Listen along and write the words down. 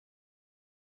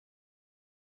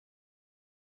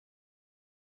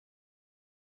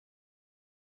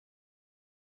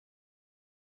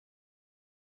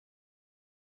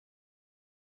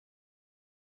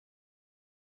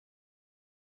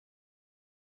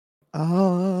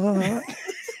Oh.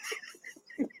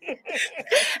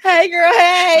 Hey, girl,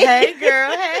 hey. Hey,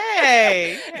 girl,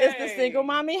 hey. It's the Single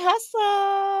Mommy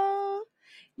Hustle.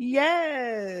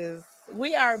 Yes,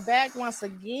 we are back once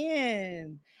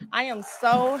again. I am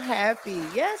so happy.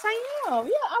 Yes, I am.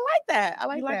 Yeah, I like that. I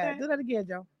like You like that. that? Do that again,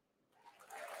 Joe.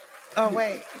 Oh,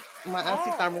 wait. My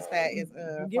auntie thermostat is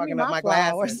Give me fogging up my my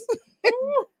flowers.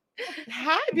 glasses.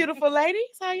 Hi, beautiful ladies.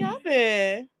 How y'all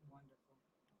been?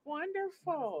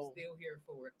 Wonderful. Still here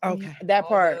for it. Okay. That All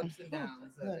part. the ups and downs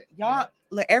of Look, it. y'all,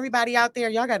 look, everybody out there,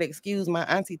 y'all got to excuse my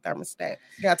auntie thermostat.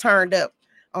 Got turned up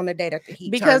on the day that the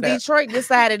heat Because turned up. Detroit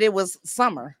decided it was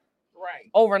summer Right.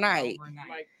 overnight.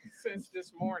 Like since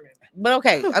this morning. But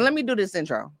okay, let me do this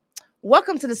intro.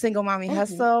 Welcome to the Single Mommy Mhm.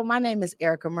 Hustle. My name is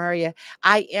Erica Maria.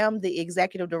 I am the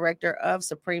executive director of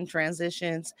Supreme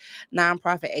Transitions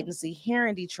nonprofit agency here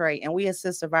in Detroit, and we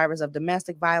assist survivors of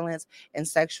domestic violence and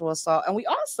sexual assault. And we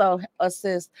also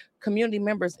assist community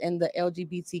members in the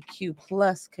LGBTQ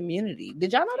plus community.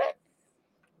 Did y'all know that?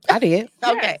 I did.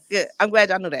 Okay, good. I'm glad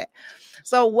y'all knew that.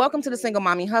 So, welcome to the Single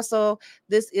Mommy Hustle.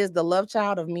 This is the love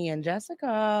child of me and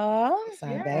Jessica.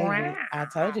 Sorry, Yeah. baby. I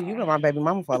told you, you've been my baby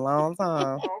mama for a long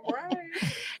time. All right.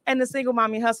 And the Single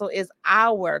Mommy Hustle is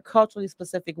our culturally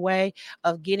specific way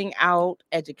of getting out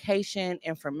education,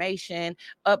 information,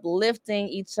 uplifting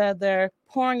each other,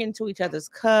 pouring into each other's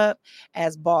cup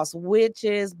as boss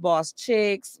witches, boss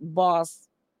chicks, boss.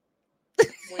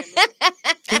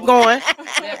 Keep going.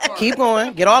 That part. Keep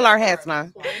going. Get all our hats now.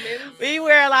 Women's We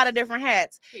wear a lot of different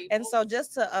hats. And people. so,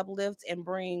 just to uplift and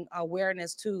bring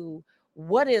awareness to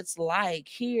what it's like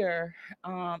here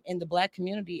in the Black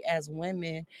community as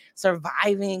women,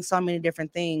 surviving so many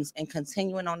different things and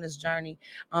continuing on this journey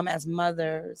as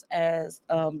mothers, as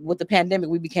with the pandemic,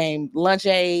 we became lunch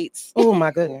aides. Oh,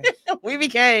 my goodness. We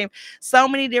became so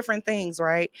many different things,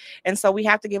 right? And so we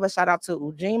have to give a shout out to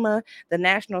Ujima, the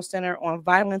National Center on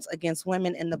Violence Against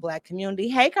Women in the Black community.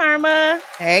 Hey, Karma.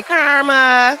 Hey,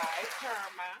 Karma. Hi, Karma.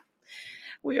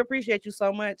 We appreciate you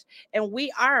so much. And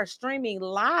we are streaming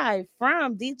live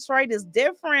from Detroit is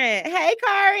Different. Hey,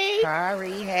 Kari.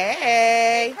 Kari,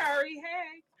 hey. Curry,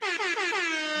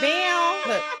 hey. Bam.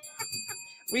 Look,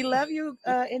 We love you,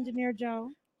 Engineer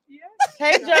Joe. Yes.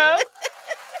 hey, Joe.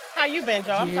 How you been,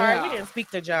 Joe? I'm sorry we Yeah. didn't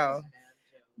speak to Joe.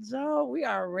 Joe, we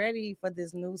are ready for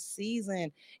this new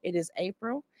season. It is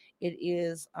April. It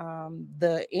is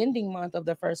the ending month of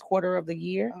the first quarter of the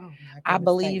year. Oh, my I goodness,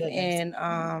 believe thank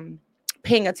goodness. in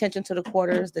paying attention to the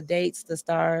quarters, the dates, the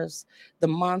stars, the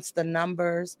months, the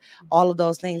numbers. All of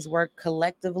those things work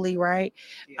collectively, right?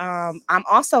 Yes. I'm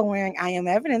also wearing I Am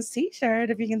Evidence t-shirt,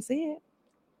 if you can see it,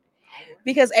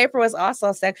 because April is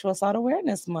also Sexual Assault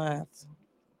Awareness Month.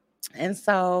 And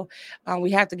so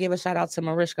we have to give a shout out to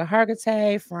Mariska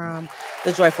Hargitay from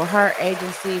the Joyful Heart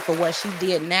Agency for what she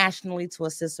did nationally to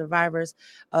assist survivors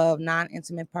of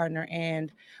non-intimate partner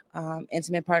and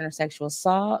intimate partner sexual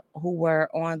assault who were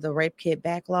on the rape kit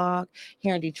backlog.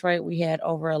 Here in Detroit, we had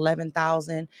over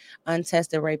 11,000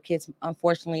 untested rape kits.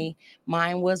 Unfortunately,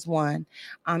 mine was one.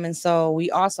 And so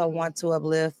we also want to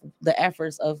uplift the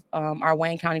efforts of our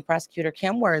Wayne County prosecutor,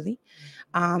 Kim Worthy,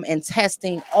 and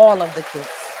testing all of the kits.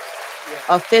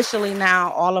 Officially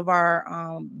now, all of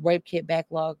our rape kit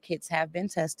backlog kits have been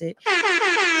tested. She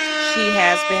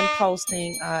has been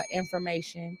posting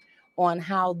information on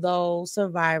how those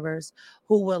survivors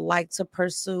who would like to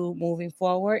pursue moving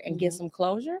forward and get some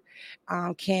closure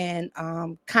can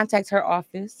contact her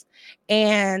office.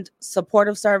 And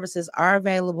supportive services are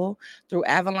available through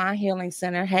Avalon Healing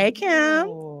Center. Hey, Kim.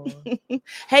 Oh.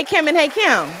 Hey, Kim and hey,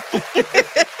 Kim.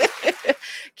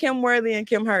 Kim Worthy and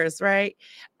Kim Hurst, right?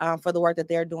 For the work that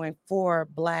they're doing for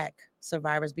Black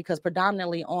survivors, because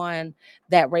predominantly on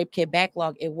that rape kit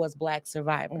backlog, it was Black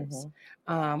survivors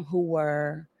who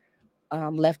were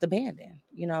left abandoned.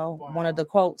 You know, one of the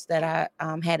quotes that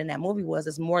I had in that movie was,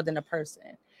 "It's more than a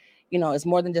person. You know, it's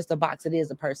more than just a box. It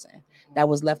is a person that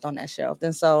was left on that shelf."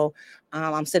 And so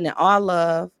I'm sending all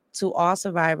love to all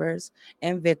survivors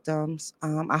and victims.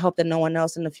 I hope that no one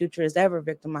else in the future is ever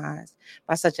victimized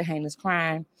by such a heinous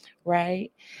crime,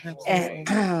 right? Absolutely.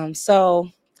 And so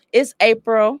it's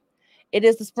April. It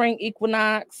is the spring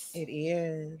equinox. It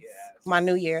is my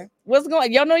new year. What's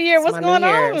going your new year? It's What's my going new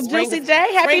year. on? Spring Juicy is- J,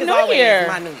 happy spring is new always year.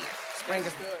 my new year. Spring is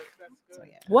That's good. That's good. so,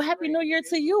 yeah. Well, happy new year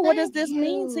to you. What does this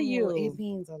mean to you? It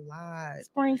means a lot.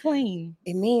 Spring clean.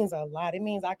 It means a lot. It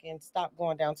means I can stop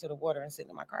going down to the water and sit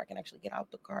in my car. I can actually get out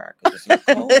the car because it's not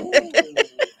cold.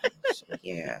 So,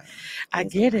 yeah, I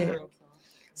It's get a it. lot.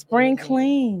 Spring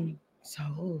clean.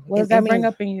 So What does it that bring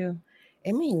means- up in you?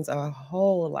 It means a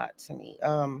whole lot to me.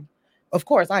 Of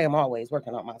course, I am always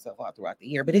working on myself all throughout the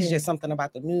year, but it's Yeah. just something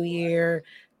about the new year,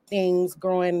 things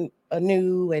growing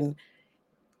anew, and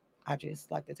I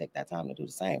just like to take that time to do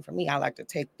the same. For me, I like to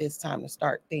take this time to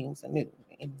start things anew,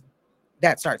 and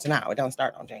that starts now. It don't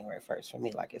start on January 1st for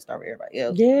me, like it started with everybody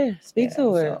else. Yeah, speak Yeah,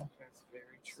 to it. so- That's very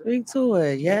true. Speak to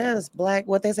it. Yes, Black.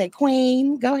 What they say,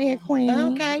 Queen. Go ahead, Queen.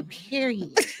 Okay,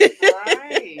 period.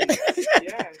 Right.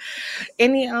 Yes.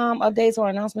 Any updates or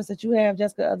announcements that you have,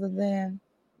 Jessica, other than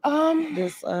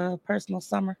this personal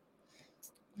summer?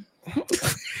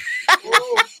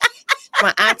 Ooh.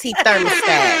 My auntie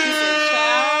thermostat.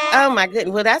 Oh my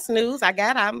goodness. Well, that's news. I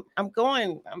got. I'm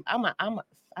going.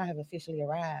 I have officially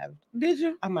arrived. Did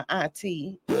you? I'm an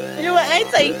auntie. You an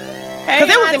auntie? Because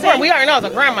it was important. We already know I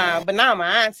was a grandma, but now I'm an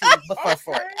auntie before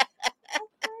for it.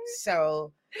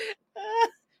 So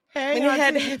Hey, when it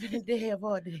had to auntie. happen in day of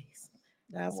all days,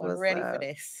 I That's wasn't what's ready up. for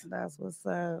this. That's what's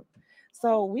up.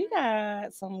 So we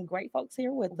got some great folks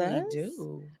here with us. We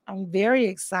do. I'm very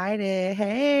excited.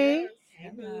 Hey.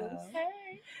 Hello.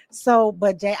 Hey. So,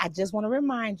 but Jay, I just want to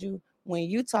remind you when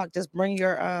you talk, just bring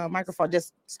your microphone,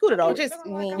 just scoot it over. Just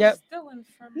Like I'm Yep. stealing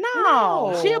from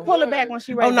No, No. she'll pull it back when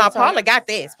she ready. Oh no, to talk. Paula got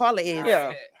this. Paula is. Yeah.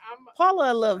 I'm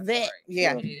Paula a little vet.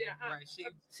 Yeah. Yeah, Yeah, right.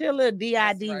 She a little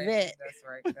That's DID right. vet. That's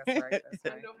right. That's right. That's I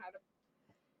right. know how to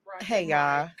rock Hey the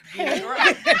y'all. mic.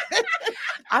 Right.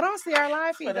 I don't see our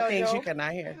live feed For the though, things Joe. you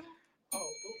cannot hear. Oh,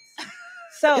 oops.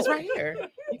 So It's right here.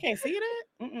 You can't see that?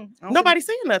 Mm-mm, I don't Nobody's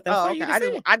saying nothing. see- Oh, for okay. you to I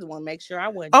see. just want to make sure I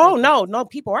wasn't. Oh tripping. no,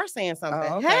 people are saying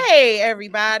something. Oh, okay. Hey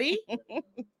everybody.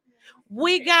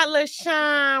 We got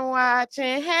LaShawn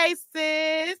watching. Hey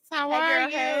sis, how Hey, are girl,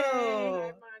 you?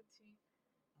 Hi,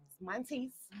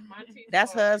 Monteith. Monty.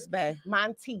 That's husband.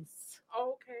 Monteith.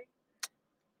 Oh, okay.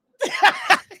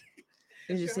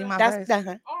 Did you see my That's face?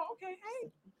 the Oh, okay.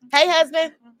 Hey. Hey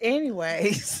husband.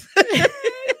 Anyways.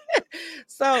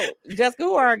 So, Jessica,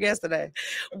 who are our guests today?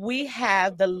 We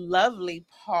have the lovely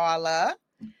Paula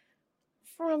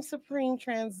from Supreme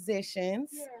Transitions.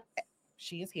 Yes.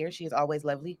 She is here. She is always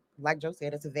lovely. Like Joe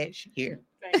said, it's a vet. She's here.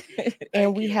 Thank you. And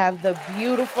Thank we you. have the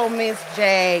beautiful Miss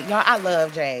Jade. Y'all, I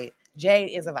love Jade.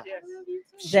 Jade is a vibe. Yes.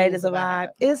 Jade is a vibe.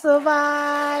 It's a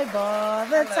vibe all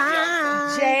the I love y'all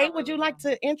time. Jade, would you like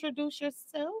to introduce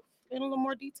yourself in a little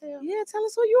more detail? Yeah, tell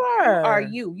us who you Who are. are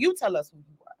you? You tell us who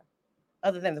you are,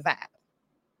 other than the vibe.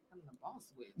 I'm the boss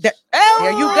witch.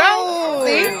 There you go. All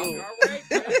See? right.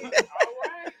 All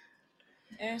right.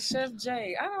 And Chef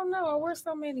Jay, I don't know. I wear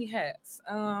so many hats.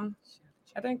 I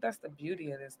think that's the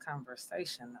beauty of this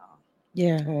conversation, though.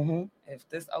 Yeah. Mm-hmm. If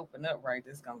this open up right,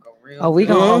 this gonna go real. Oh, we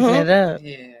good. gonna open Mhm. it up.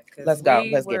 Yeah, because Let's go.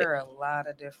 we Let's get it. wear a lot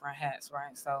of different hats,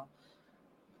 right? So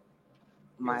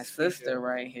my Yes, we sister do.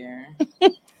 right here.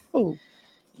 Who?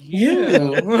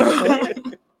 You.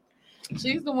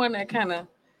 She's the one that kind of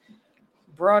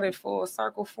brought it full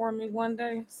circle for me one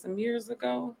day, some years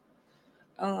ago.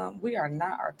 We are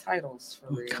not our titles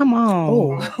for real. Come on.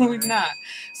 Oh. We're not.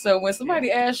 So when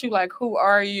somebody asks you like, "Who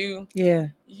are you?" Yeah.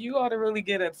 You ought to really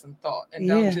give it some thought and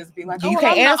Yeah. don't just be like, "Oh, You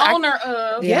well, can't I'm answer- the owner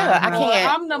of." Yeah, I uh-huh. Or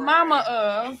can't. I'm the mama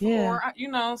of. Yeah. Or you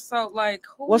know, so like,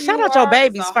 who Well, shout you out your are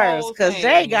babies is a first, whole because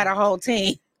Jay thing. got a whole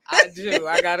team. I do.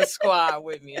 I got a squad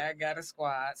with me. I got a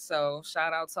squad. So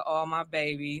shout out to all my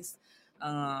babies.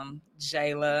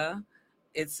 Jayla,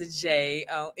 it's a J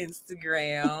on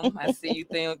Instagram. I see you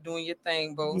doing your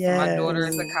thing, boo. So my daughter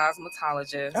is a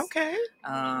cosmetologist. Okay.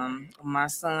 My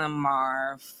son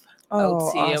Marv, Oh,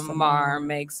 OT awesome. Mar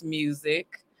makes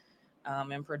music.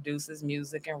 And produces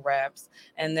music and raps.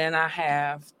 And then I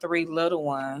have 3 little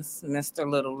ones, Mr.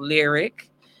 Little Lyric,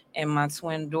 and my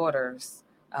twin daughters,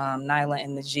 Nyla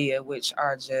and Najia, which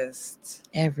are just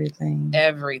Everything.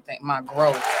 everything. My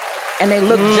growth. And they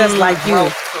look just like you.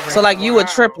 Growth So like you a wow.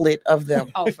 triplet of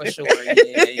them. Oh, for sure.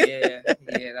 Yeah.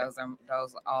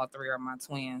 Those all 3 are my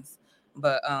twins.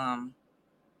 But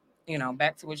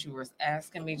back to what you were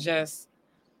asking me, just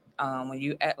when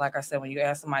you like I said, when you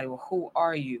ask somebody, well, who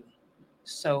are you?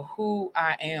 So who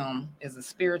I am is a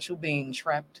spiritual being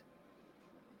trapped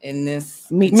in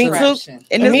this Me too. contraption.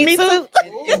 In this me too.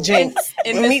 Me too.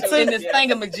 In this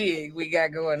thingamajig we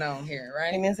got going on here,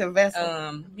 right? And it's a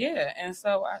vessel. Yeah, and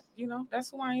so that's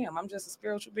who I am. I'm just a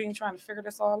spiritual being trying to figure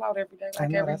this all out every day, I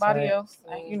like know, that's everybody right. else.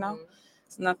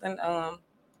 It's nothing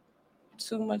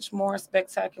too much more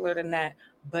spectacular than that,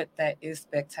 but that is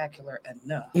spectacular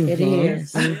enough. It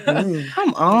is. Mhm.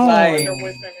 Come on. Like,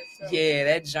 yeah,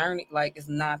 that journey, like, it's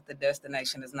not the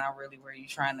destination. It's not really where you're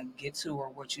trying to get to or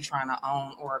what you're trying to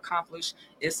own or accomplish.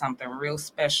 It's something real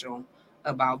special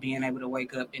about being able to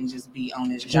wake up and just be on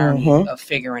this journey Mhm. of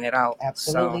figuring it out.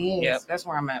 Absolutely So, is. yeah, that's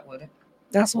where I'm at with it.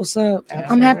 That's what's up. Yeah.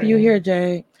 I'm happy you're here,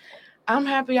 Jay. I'm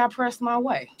happy I pressed my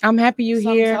way. I'm happy you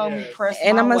Something here. told me press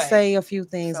And my I'm gonna way. say a few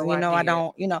things. So And, I I did.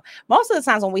 don't, most of the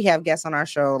times when we have guests on our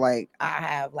show, like I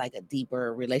have like a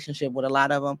deeper relationship with a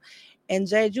lot of them. And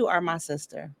Jade, you are my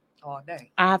sister. All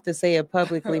day. I have to say it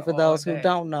publicly for All those who day.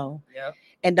 don't know. Yep.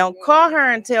 And don't call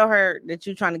her and tell her that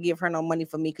you're trying to give her no money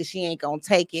for me because she ain't gonna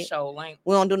take it. Show link.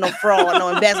 We don't do no fraud, no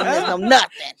investments, no nothing.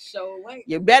 Show link.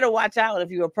 You better watch out if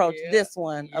you approach Yeah, this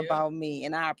one yeah. about me.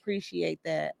 And I appreciate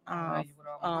that I love you with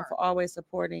all my heart. for always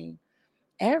supporting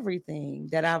everything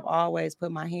that I've always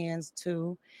put my hands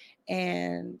to.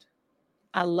 And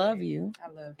I love you. I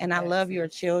love you. And I back, love your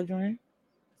sis. children.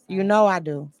 You Same. know I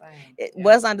do. Same. It, Yeah.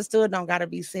 What's understood don't gotta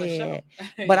be For sure. said.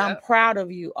 But I'm Yep. proud of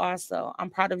you also. I'm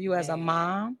proud of you as a Man.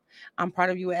 mom. I'm proud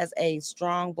of you as a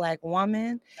strong Black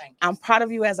woman. Thank you. I'm proud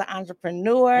of you as an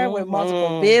entrepreneur with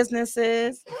multiple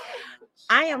businesses.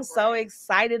 I am so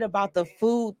excited about the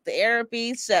food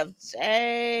therapy, Chef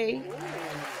Jay.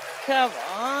 Come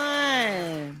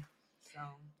on. So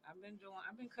I've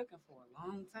been cooking for a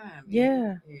long time.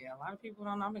 Yeah. Yeah, a lot of people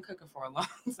don't know I've been cooking for a long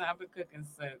time. I've been cooking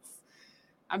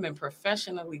I've been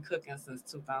professionally cooking since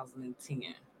 2010.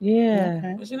 Yeah.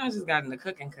 Okay. But I just got into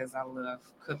cooking because I love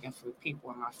cooking for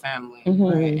people in my family.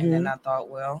 Mhm. Right? And then I thought,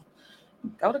 well,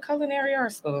 go to culinary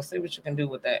art school, see what you can do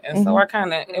with that. And so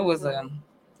it was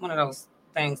one of those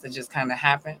things that just kind of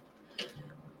happened.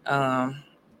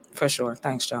 For sure.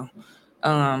 Thanks, Joe.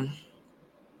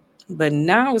 But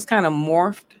now it's kind of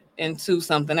morphed into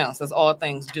something else, as all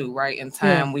things do, right? In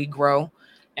time, we grow,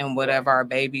 and whatever our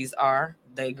babies are,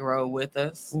 they grow with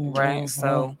us, right?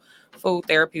 So food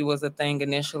therapy was a thing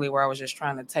initially where I was just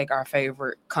trying to take our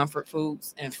favorite comfort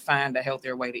foods and find a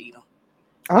healthier way to eat them.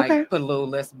 Okay. Like put a little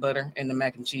less butter in the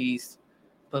mac and cheese.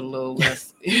 Put a little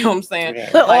less, you know what I'm saying? Yeah.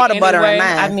 Put all Like, the butter in anyway,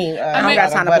 mine. I need. I don't a got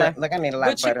lot time of to butter. play. Like I need a lot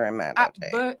of But you- butter in mine.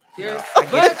 But there's, I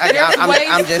get it. there's ways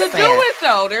I'm just to saying. do it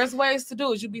though. There's ways to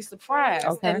do it. You'd be surprised.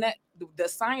 Okay. And that the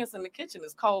science in the kitchen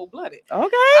is cold blooded. Okay.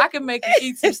 I can make you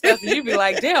eat some stuff and you'd be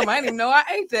like, damn, I didn't even know I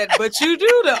ate that. But you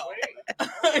do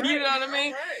though. You know what I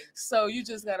mean? So you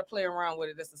just gotta play around with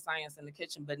it. It's the science in the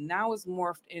kitchen. But now it's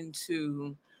morphed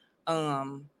into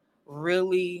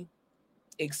really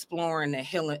exploring the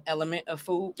healing element of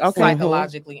food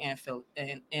psychologically and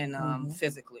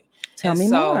physically. Tell and me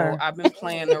so more. I've been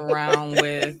playing around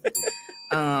with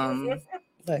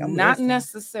Look, I'm not listening.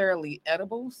 necessarily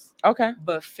edibles, Okay.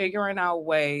 but figuring out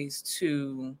ways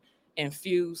to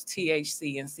infuse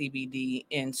THC and CBD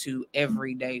into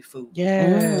everyday food.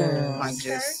 Yeah. Like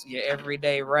just your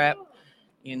everyday wrap,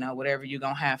 whatever you're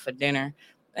gonna have for dinner.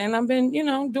 And I've been,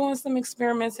 doing some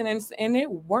experiments and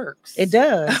it works. It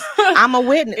does. I'm a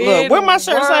witness. Look, It where my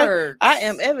shirt say? works. I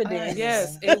am evidence.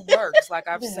 Yes, it works. Like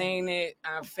I've seen it.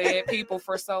 I've fed people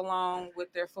for so long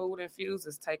with their food infused.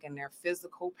 It's taken their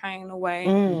physical pain away.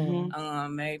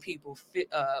 Made people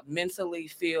mentally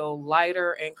feel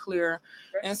lighter and clear.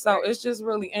 And so it's just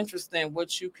really interesting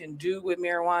what you can do with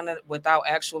marijuana without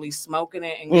actually smoking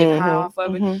it and getting high off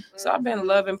of it. So I've been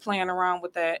loving playing around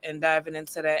with that and diving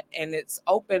into that. And it's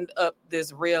opened up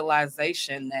this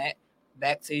realization that,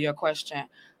 back to your question,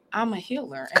 I'm a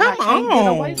healer and I can't get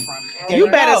away from it. You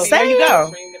better say There you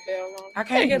go. I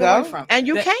can't get go. away from it. And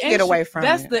you can't get away from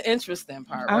That's it. the interesting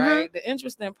part, right? The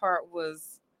interesting part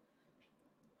was,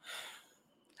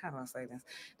 how do I say this?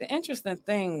 The interesting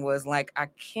thing was like, I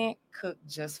can't cook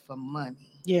just for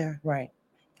money. Yeah. Right.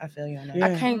 I feel you on that. Yeah.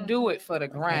 I can't do it for the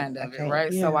grind of it,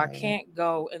 right? So I can't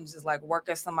go and just like work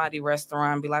at somebody's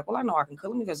restaurant and be like, well, I know I can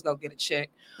cook. Let me just go get a check.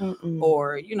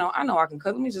 Or, I know I can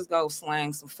cook. Let me just go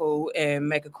slang some food and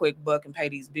make a quick buck and pay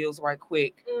these bills right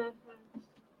quick.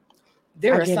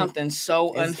 There is something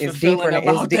so unfulfilling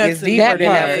about that. It's deeper than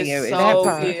that for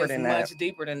It's you. much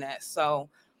deeper than that. So,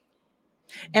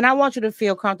 and I want you to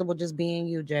feel comfortable just being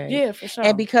you, Jay. yeah, for sure.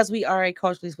 And because we are a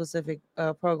culturally specific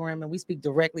program and we speak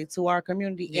directly to our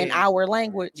community in our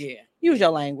language, use your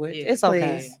language. It's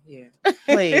okay.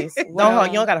 Please. Don't hold.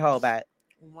 You don't gotta hold back.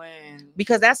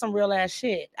 Because that's some real ass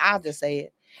shit. I'll just say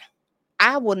it.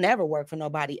 I will never work for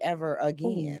nobody ever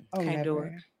again. Oh, Can't do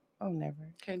it. Oh, never.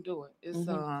 Can't do it.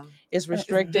 It's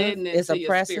restrictive. It's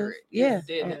oppressive. Yeah.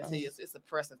 It's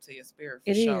oppressive to your spirit.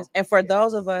 It is. And for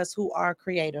those of us who are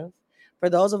creative, for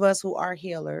those of us who are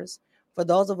healers, for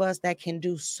those of us that can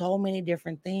do so many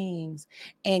different things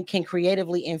and can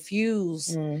creatively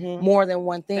infuse more than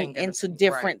one thing into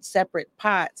different separate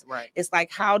pots. Right. It's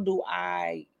like, how do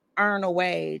I earn a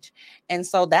wage? And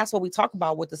so that's what we talk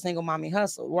about with the single mommy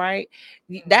hustle, right?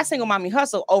 That single mommy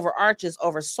hustle overarches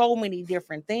over so many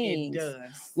different things. It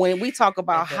does. When we talk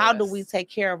about how do we take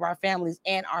care of our families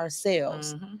and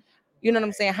ourselves. You know what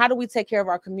I'm saying? How do we take care of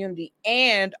our community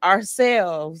and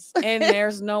ourselves? And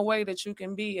there's no way that you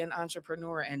can be an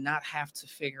entrepreneur and not have to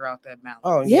figure out that balance.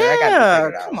 Oh yeah, I got to Yeah,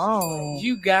 figure it come out. on.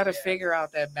 You got to figure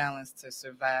out that balance to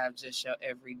survive just your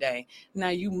everyday. Now,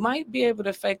 you might be able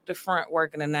to fake the front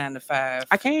working a 9 to 5.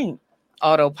 I can't.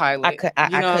 Autopilot. I could. You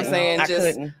know what I'm couldn't. saying? I Just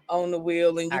couldn't. on the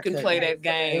wheel, and you I can couldn't. play that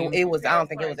game. It was. I don't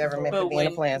think it was ever meant to But be in the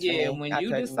when, plans for yeah, me. when I you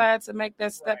couldn't. decide to make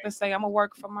that step and say, I'm gonna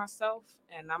work for myself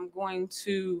and I'm going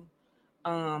to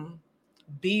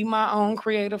be my own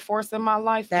creative force in my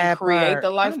life and That create part. the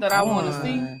life Come that I want to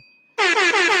see, on.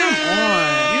 Come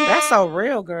on. That's so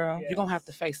real, girl. you're gonna have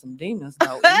to face some demons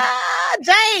though.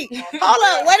 Jay, hold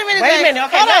up. Wait a minute. Wait a Jay. minute.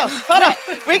 Okay, Hold up.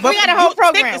 We got a whole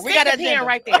program. We got a the pen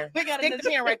right there. We got stick the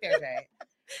pen right there, Jay.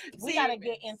 We gotta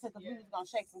get into because we was gonna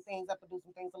shake some things up and do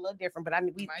some things a little different.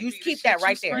 But you keep that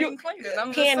right there. Pen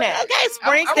that. Okay,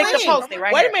 spring Stick the clean. post-it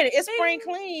right Wait here. a minute. It's spring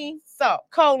clean. So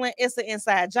It's an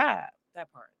inside job.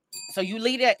 That part. So you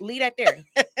leave that there.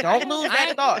 Don't lose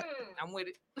that thought. I'm with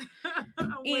it.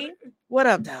 E, What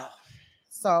up, dog?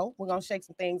 so we're gonna shake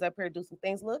some things up here, do some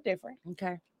things a little different.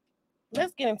 Okay.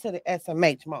 Let's get into the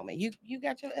SMH moment. You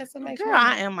got your SMH Girl, moment?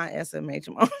 I am my SMH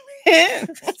moment.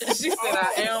 She said,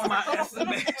 I am my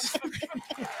SMH.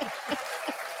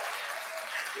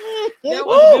 That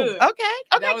was good. Okay.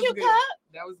 That Okay, was cute good. cup.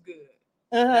 That was good.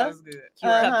 Uh-huh. That was good. Cute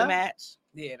cup Uh-huh. to match.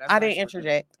 Yeah, I didn't nice.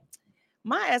 interject.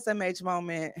 My SMH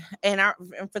moment, and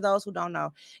for those who don't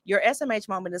know, your SMH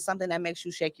moment is something that makes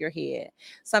you shake your head,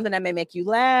 something that may make you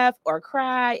laugh or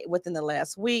cry within the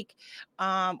last week,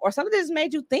 or something that's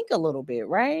made you think a little bit,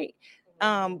 right?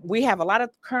 We have a lot of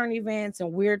current events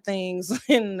and weird things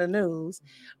in the news.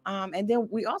 And then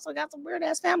we also got some weird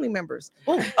ass family members.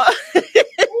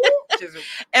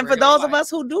 And for those of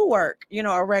us who do work,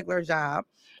 a regular job,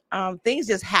 things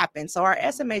just happen. So our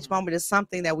SMH moment is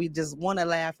something that we just want to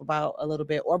laugh about a little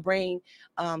bit or bring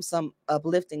some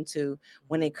uplifting to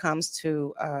when it comes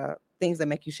to things that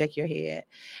make you shake your head.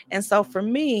 And so for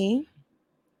me,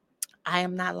 I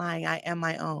am not lying. I am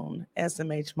my own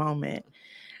SMH moment.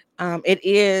 It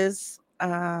is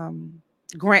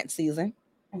grant season,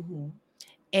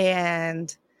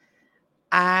 and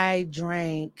I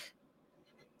drank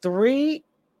 3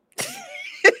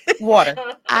 Water.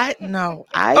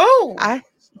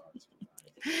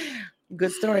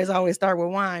 Good stories always start with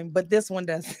wine, but this one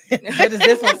does. What does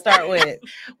this one start with?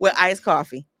 With iced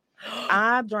coffee.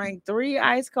 I drank 3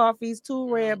 iced coffees, 2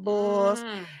 Red Bulls.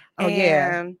 Oh,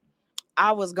 yeah. And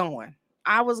I was going,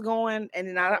 and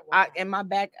then I in my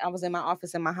back, I was in my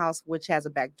office in my house, which has a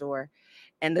back door,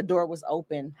 and the door was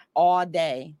open all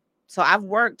day. So I've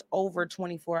worked over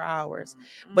 24 hours,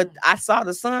 but I saw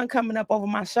the sun coming up over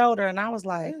my shoulder, and I was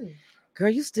like, "Girl,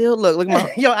 you still look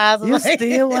my Your eyes are you like-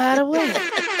 still wide awake.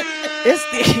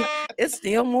 It's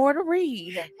still more to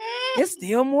read. It's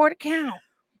still more to count."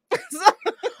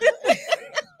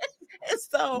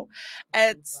 So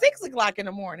at 6 o'clock in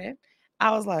the morning,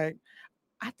 I was like,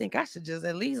 I think I should just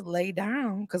at least lay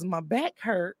down because my back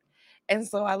hurt. And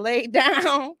so I laid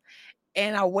down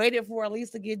and I waited for Elise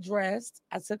to get dressed.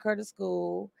 I took her to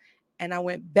school and I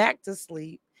went back to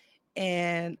sleep.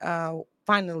 And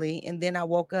finally, and then I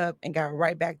woke up and got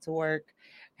right back to work.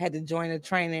 Had to join a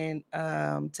training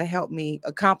to help me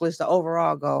accomplish the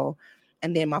overall goal.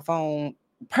 And then my phone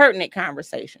pertinent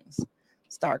conversations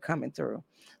start coming through.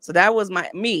 So that was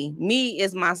me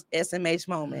is my SMH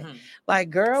moment. Like,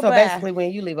 girl, So bye. basically,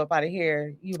 when you leave up out of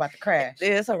here, you about to crash.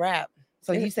 It's a wrap.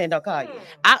 So you saying don't call you?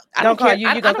 I Don't call care. you.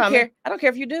 I You don't gonna call care. me? I don't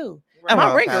care if you do. Oh, My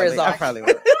I ringer probably- is I off. probably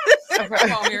will.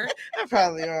 Come on here. I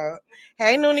probably will.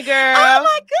 Hey, Noonie girl. Oh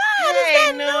my God! Hey,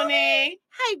 Is that Noonie.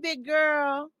 Hey, big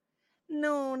girl,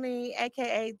 Noonie,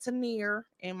 aka Tanir,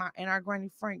 in our Granny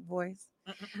Frank voice.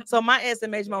 So my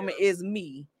SMH moment is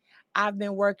me. I've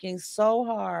been working so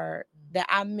hard that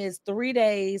I missed 3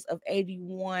 days of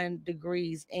 81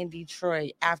 degrees in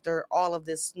Detroit after all of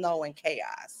this snow and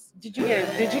chaos. Did you get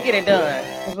it done?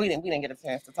 Because we didn't get a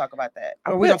chance to talk about that.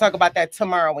 Or we're will. gonna talk about that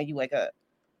tomorrow when you wake up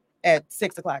at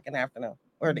 6 o'clock in the afternoon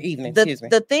or the evening. Excuse me.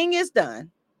 The thing is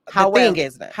done. The thing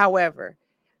is done. However,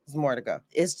 There's more to go.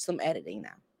 it's some editing now.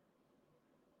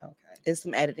 Okay. It's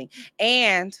some editing.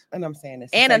 And I'm saying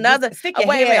this. And another- stick your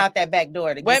wait a head minute. out that back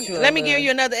door to Wait, get you. let me give you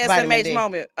another vitamin D. SMH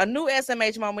moment. A new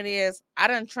SMH moment is I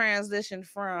done transitioned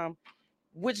from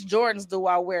which Jordans do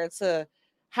I wear to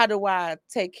how do I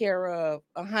take care of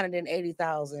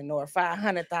 180,000 or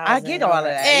 500,000? I get all of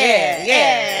that.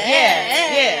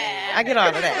 Yeah. I get all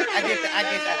of that.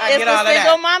 I get all of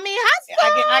single that. mommy hustle.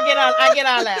 I get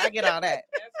all that. I get all that.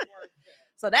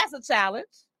 So that's a challenge.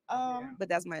 Um. But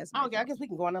that's my SMH. Okay, I guess we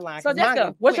can go on the line. So 'cause just mine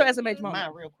go. go What's your quick. SMH moment?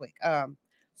 Mine real quick.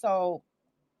 So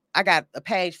I got a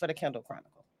page for the Kindle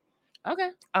Chronicle. Okay.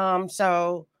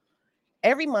 So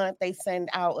every month they send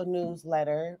out a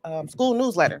newsletter, school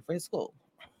newsletter for his school.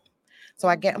 So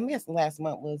I'm guessing last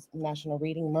month was National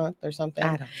Reading Month or something. I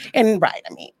don't know. And right,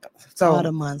 I mean, so All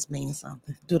the months mean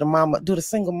something. do the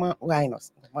single mom, well, I ain't no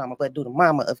single mama, but do the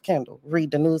mama of Kindle read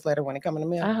the newsletter when it come in the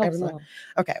mail I hope every so. month?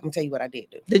 Okay, I'm gonna tell you what I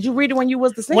did do. Did you read it when you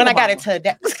was the single When I got mama? into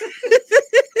that,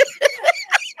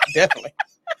 definitely,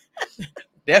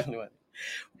 definitely.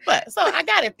 But so I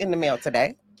got it in the mail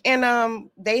today, and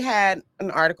they had an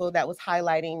article that was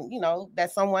highlighting,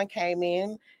 that someone came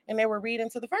in and they were reading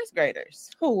to the first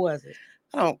graders. Who was it?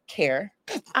 I don't care.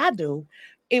 I do.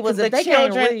 It was 'Cause the if they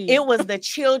can't children. read- It was the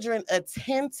children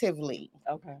attentively.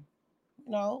 Okay.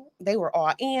 They were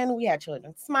all in. We had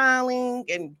children smiling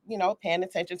and paying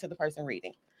attention to the person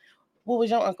reading. What was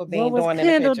your Uncle Bean What was doing in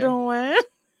the Kendall picture? doing?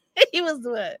 He was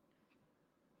doing.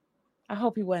 I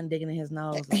hope he wasn't digging in his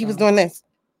nose. or He was something. doing this.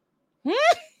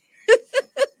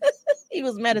 He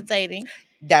was meditating.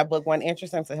 That book wasn't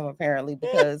interesting to him apparently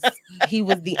because he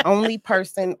was the only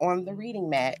person on the reading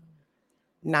mat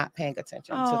not paying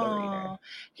attention to the reader. Oh,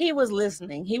 he was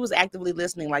listening. He was actively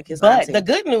listening, like his But auntie. the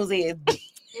good news is,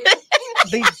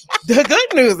 the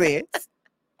good news is,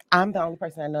 I'm the only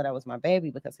person I know that was my baby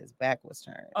because his back was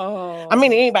turned. Oh, I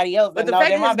mean, anybody else, but but the know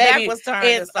fact that that my his back baby was turned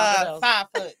is is something else. 5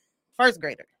 foot, first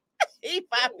grader. He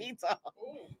 5 feet tall.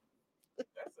 That's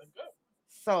a good.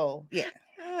 So yeah,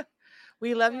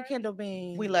 We love you, Kendall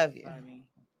Bean. we love you.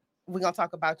 We're gonna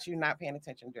talk about you not paying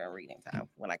attention during reading time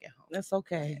when I get home. That's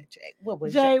okay. Jay, what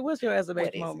was Jay, what's your what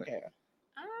SMH is moment? it, girl?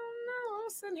 I don't know. I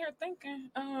was sitting here thinking,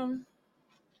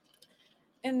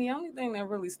 and the only thing that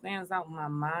really stands out in my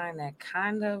mind that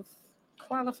kind of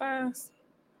qualifies,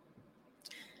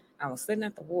 I was sitting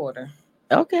at the water,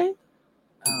 Okay.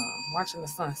 watching the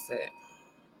sunset.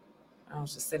 I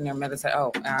was just sitting there meditating.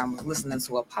 Oh, and I was listening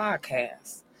to a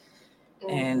podcast,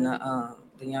 and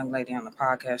the young lady on the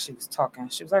podcast, she was talking.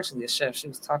 She was actually a chef. She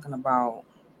was talking about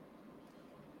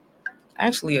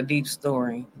actually a deep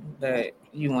story that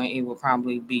you and E will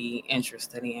probably be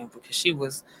interested in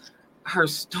because her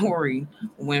story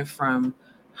went from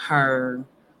her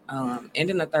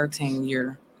ending a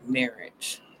 13-year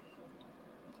marriage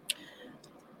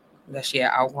that she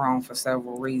had outgrown for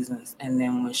several reasons. And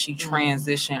then when she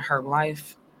transitioned, her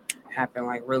life happened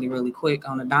like really, really quick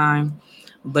on a dime.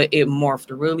 But it morphed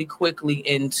really quickly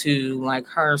into like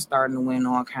her starting to win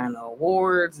all kind of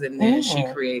awards. And then she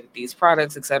created these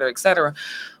products, et cetera, et cetera.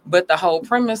 But the whole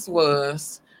premise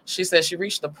was, she said she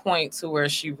reached a point to where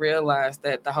she realized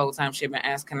that the whole time she had been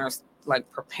asking her,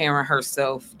 like preparing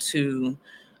herself to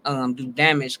do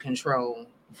damage control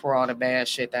for all the bad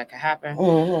shit that could happen.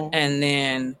 And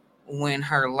then when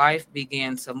her life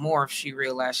began to morph, she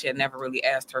realized she had never really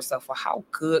asked herself, well, how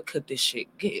good could this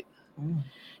shit get?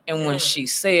 And when she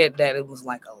said that, it was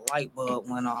like a light bulb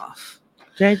went off.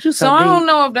 Jay, you So I don't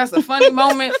know if that's a funny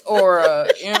moment or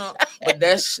but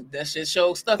that shit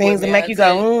show stuck Things with me. that make you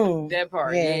go, that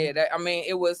part. Yeah. That, I mean,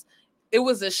 it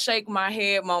was a shake my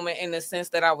head moment in the sense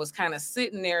that I was kind of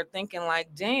sitting there thinking like,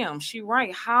 damn, she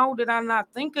right. How did I not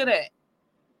think of that?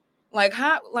 Like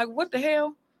what the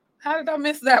hell? How did I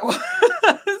miss that one?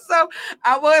 So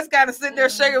I was kind of sitting there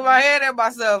shaking my head at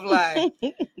myself like,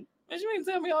 what you mean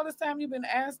tell me all this time you've been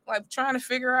asked, like trying to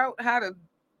figure out how to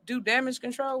do damage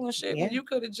control and shit when you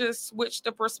could have just switched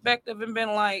the perspective and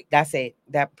been like, that's it.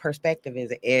 That perspective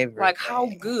is everything. like how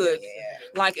good,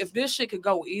 like if this shit could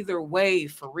go either way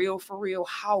for real,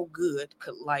 how good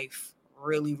could life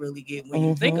really, really get when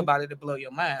you think about it? To blow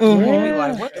your mind. You be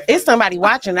like, what the It's somebody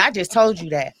watching. I just told you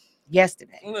that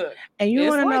yesterday. Look, and you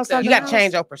want to know something? You got to else?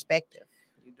 change your perspective.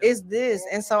 Is this,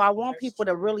 and so I want people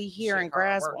to really hear Shit and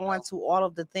grasp hard work, onto all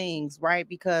of the things, right?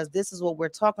 Because this is what we're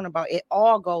talking about. It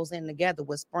all goes in together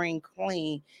with spring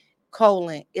clean :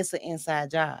 it's an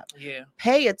inside job. Yeah.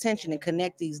 Pay attention and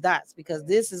connect these dots because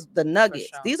this is the nuggets.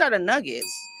 sure. These are the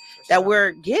nuggets For that sure.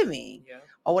 we're giving, Yeah.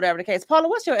 or whatever the case. Paula,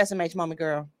 what's your SMH moment,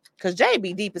 girl? Because Jay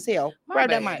be deep as hell. My Grab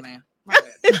bad, that mic. man. My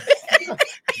bad.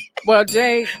 Well,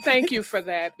 Jay, thank you for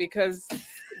that because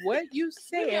what you Leave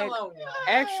me said alone, y'all.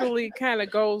 actually kind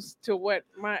of goes to what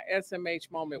my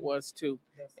SMH moment was too.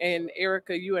 And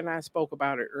Erica, you and I spoke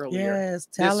about it earlier. Yes,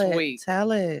 tell this it. week.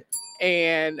 Tell it.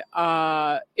 And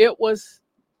it was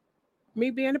me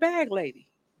being a bag lady.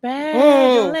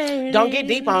 Bag lady. Don't get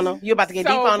deep on them. You're about to get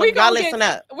So deep on we them. Y'all gonna listen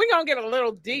up. We're going to get a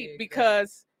little deep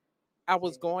because I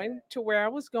was going to where I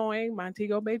was going,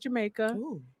 Montego Bay, Jamaica.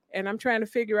 Ooh. And I'm trying to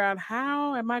figure out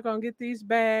how am I going to get these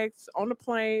bags on the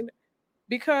plane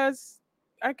because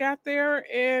I got there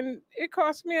and it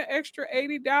cost me an extra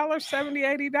 $80,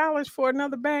 $70, $80 for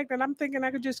another bag that I'm thinking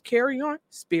I could just carry on.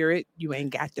 Spirit, you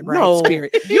ain't got the right No,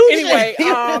 spirit. you Anyway,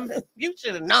 you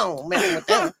should have known messing with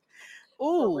them.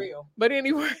 ooh. real. But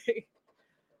anyway,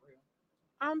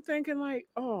 I'm thinking like,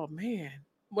 oh man,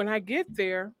 when I get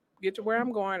there, get to where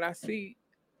I'm going, I see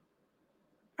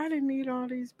I didn't need all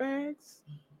these bags.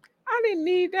 I didn't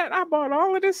need that. I bought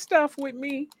all of this stuff with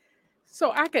me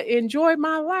so I could enjoy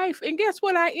my life. And guess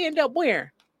what I end up wearing?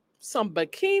 Some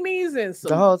bikinis and The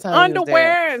some whole time you was there.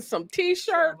 underwear and some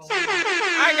t-shirts.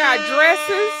 I got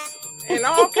dresses and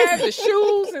all kinds of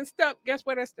shoes and stuff. Guess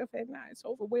where that stuff at now? It's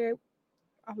over where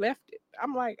I left it.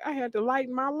 I'm like, I had to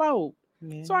lighten my load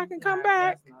so I can come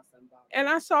back. And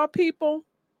I saw people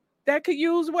that could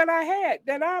use what I had,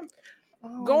 that I'm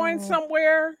going Oh.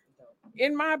 somewhere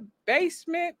in my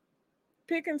basement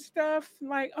picking stuff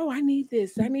like, oh, I need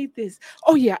this.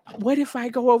 Oh yeah, what if I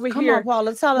go over Come here? on,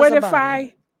 Paula, tell us What if about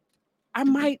it. I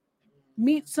might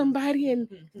meet somebody and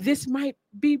this might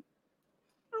be.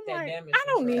 I'm That like, damage I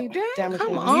don't control. need that. Damage Come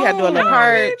control. You had to do a on. little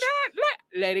I don't need purge. that.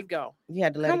 Let it go. You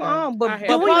had to let Come it go. on, I but, had Do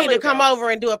to we let need to it come go. over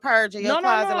and do a purge in your No, no,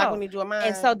 closet like no. when you do a mine?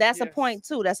 and so that's a Yes. point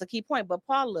too. That's a key point. But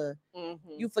Paula, Mhm.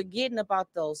 you forgetting about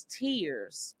those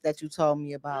tears that you told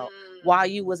me about Mm. while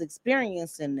you was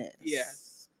experiencing this.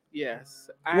 Yes.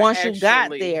 Once you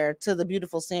got there to the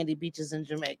beautiful sandy beaches in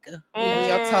Jamaica, When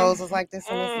your toes was like this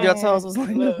in the Mm. your sand. toes was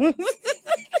like, Look.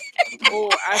 Oh,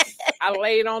 I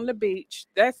laid on the beach.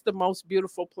 That's the most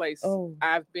beautiful place Oh.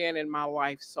 I've been in my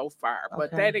life so far. But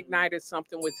Okay. that ignited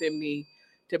something within me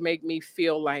to make me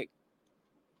feel like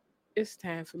it's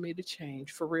time for me to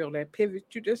change. For real, that pivot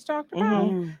you just talked about.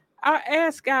 Mhm. I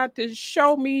asked God to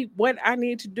show me what I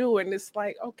need to do, and it's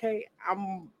like, okay,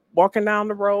 I'm walking down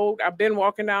the road. I've been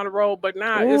walking down the road, but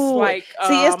now it's Ooh. like,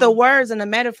 See, it's the words and the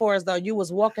metaphors though. You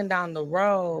was walking down the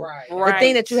road. Right. The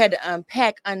thing that you had to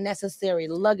unpack unnecessary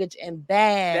luggage and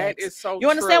bags. That is so. You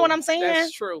understand true. what I'm saying?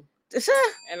 That's true.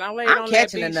 Sure. And I laid I'm on that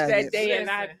catching the beach that nuggets. day, and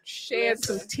I Listen, shed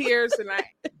some listen. tears, and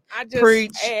I just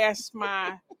Preach. asked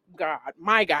my God,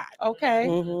 Okay.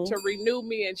 Mhm. to renew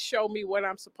me and show me what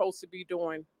I'm supposed to be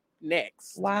doing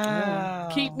next. Wow.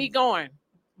 Keep me going.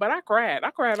 But I cried.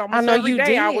 I cried I almost know every you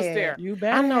day I did. was there You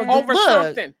I know. bet. over Look,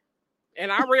 something,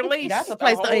 and I released. that's a a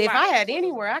place. whole If lot. I had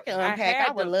anywhere I can I unpack, I,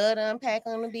 had would to- love to unpack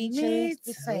on the beach Me and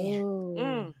the sand.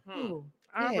 too. Mhm.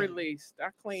 I Yeah. released. I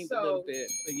cleaned a little So, bit,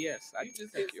 but yes, I You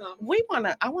just thank hit you.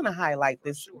 something I wanna highlight for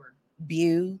this sure.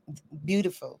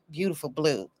 beautiful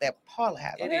blue that Paula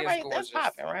has. It on. is Everybody, gorgeous. that's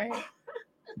popping, right?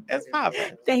 That's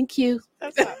popping. Thank you.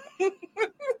 That's popping.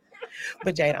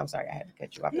 But Jade, I'm sorry I had to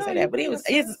cut you off and No, say you that. But good, it's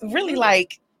sis. really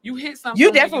like You hit something. you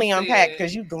when definitely unpacked said-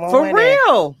 because you glowing. For and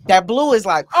real. That blue is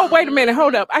like, Oh, wait a minute.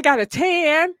 Hold up. I got a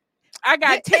tan. I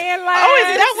got tan lines.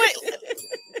 oh, is that what?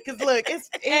 Because look, it's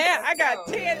And I got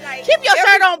 10 like Keep your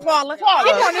shirt on, Paula. I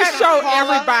Paula. want to Shut up, show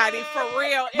Paula. everybody for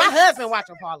real. My It's- husband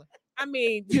watching Paula. I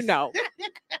mean,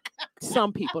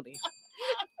 some people did.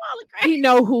 He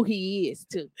know who he is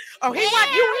too. Oh, he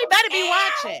watch you. He better be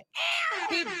watching.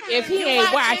 If he You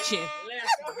ain't watching? watching,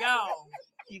 Let's go.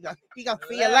 He gonna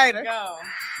see you later. Go.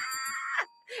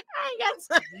 I ain't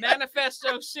got time. Manifest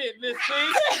your shit, Miss C.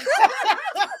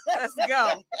 Let's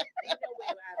go.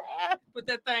 Put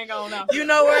that thing on now. You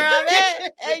know where I'm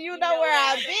at, and you know where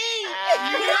I be.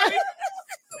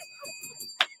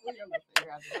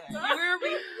 You hear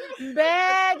me?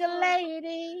 Bag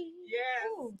lady.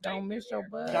 Yes. Don't miss your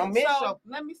bus. Don't miss So your.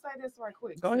 let me say this right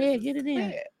quick. Go ahead, get it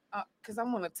in. Because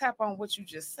I'm gonna tap on what you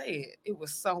just said. It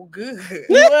was so good.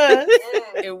 What?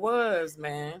 It was,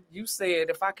 man. You said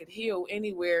if I could heal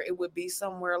anywhere, it would be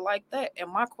somewhere like that. And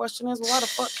my question is, why the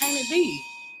fuck can't it be?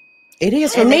 It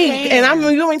is for And me, it and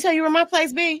can. you want me to tell you where my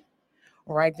place be?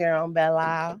 Right there on Belle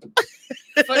Isle.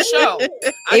 For sure.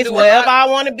 It's do a wherever lot- I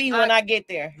want to be when I get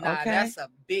there. Nah, Okay. that's a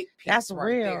big piece. That's right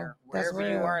real. There. That's Wherever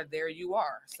you real. are, there you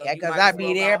are. So Yeah, you because might I as be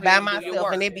well go there ahead by and do your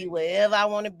myself, and work. it be wherever I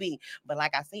want to be. But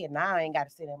like I said, now I ain't got to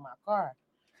sit in my car.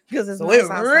 Because it's So nice it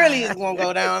really is outside. gonna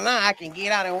go down now. I can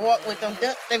get out and walk with them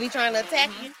ducks that be trying to attack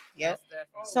you. Yep. That's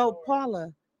definitely- So,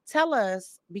 Paula, tell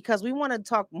us, because we want to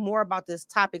talk more about this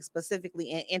topic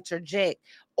specifically and interject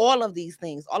all of these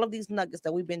things, all of these nuggets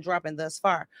that we've been dropping thus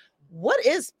far. What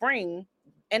is spring?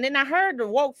 And then I heard the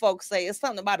woke folks say it's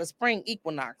something about a spring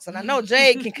equinox, and I know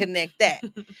Jade can connect that.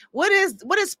 What is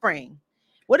spring?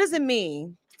 What does it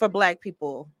mean for Black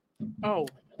people? Oh,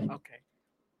 okay.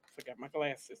 Forgot my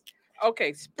glasses.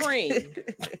 Okay, spring.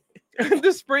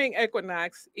 The spring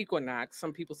equinox.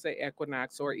 Some people say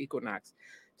equinox or equinox.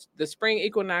 The spring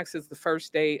equinox is the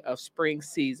first day of spring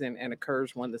season and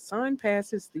occurs when the sun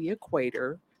passes the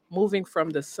equator, moving from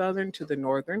the southern to the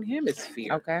northern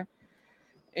hemisphere. Okay.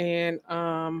 And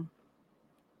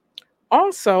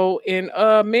also in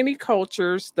many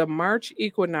cultures, the March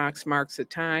equinox marks a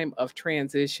time of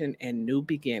transition and new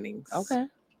beginnings. Okay.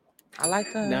 I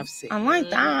like that. Enough said. I like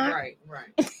that.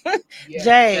 Right. Yeah,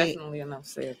 Jay, definitely enough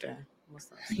said there. What's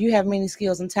up? you have many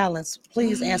skills and talents.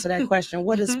 Please answer that question.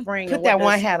 What is spring? Put and that what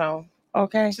one does- hat on.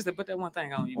 Okay. She said, "Put that one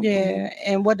thing on you." Yeah.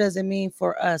 And what does it mean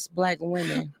for us, Black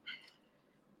women?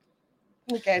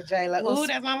 Look at Jay. Like, Well, ooh,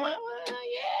 that's my mama. Yeah,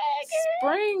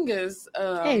 Spring is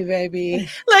Hey, baby.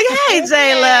 Look, hey,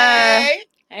 Jayla.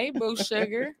 Hey, boo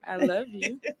sugar, I love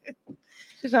you.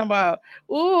 She's talking about,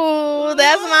 ooh,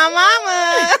 that's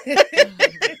my mama.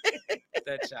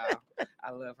 That child,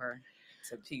 I love her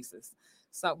to pieces.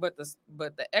 So, but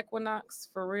the equinox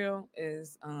for real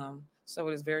is so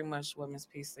it is very much what Miss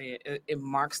P said. It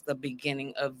marks the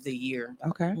beginning of the year.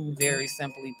 Okay. Very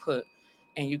simply put.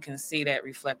 And you can see that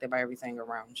reflected by everything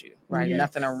around you, right? Yes.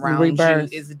 Nothing around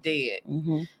Rebirth. you is dead.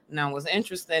 Mm-hmm. Now, what's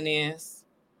interesting is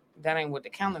that ain't what the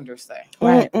calendar say.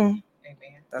 Right. Mm-mm.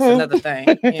 Amen. That's another thing.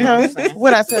 You know what I'm saying?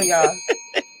 What I tell y'all?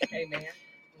 Amen.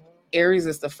 Aries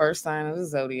is the first sign of the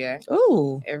zodiac.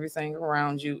 Ooh. Everything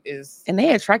around you is And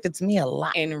they attracted to me a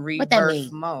lot. in What that rebirth mean?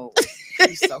 mode.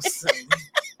 You so silly.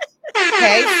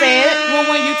 Okay, said. Well,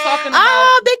 when you talking about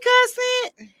Oh, big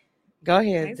cousin. Go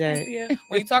ahead, Hey, Jay. Cynthia.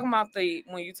 When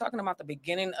you're talking about the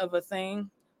beginning of a thing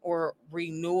or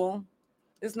renewal,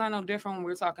 it's not no different when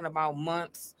we're talking about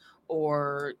months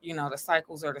or the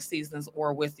cycles or the seasons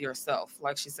or with yourself.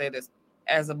 Like she said, it's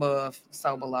as above,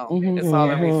 so below. Mhm, It's all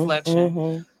a Mhm, reflection,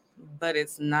 mhm. but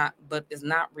it's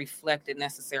not reflected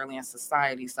necessarily in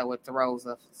society, so it throws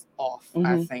us off, I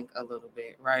Mhm. think, a little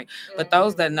bit, right? But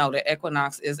those that know, the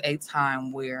equinox is a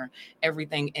time where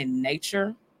everything in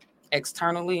nature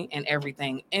externally and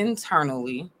everything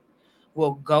internally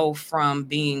will go from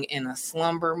being in a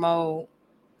slumber mode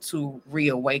to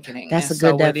reawakening. That's and a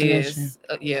good so definition. It is,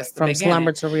 yes, the From beginning.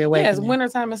 slumber to Yes, reawakening.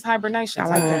 wintertime is hibernation I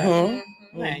like time. that. Mhm,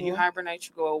 Yeah, you mhm. hibernate,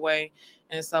 you go away.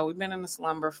 And so we've been in a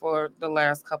slumber for the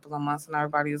last couple of months, and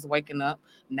everybody is waking up.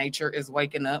 Nature is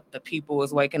waking up. The people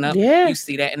is waking up. Yeah. You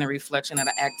see that in the reflection of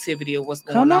the activity of what's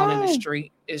Come going on in the on.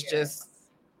 street. It's just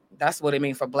that's what it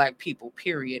means for Black people,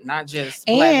 period. Not just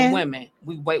Black And women.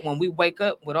 When we wake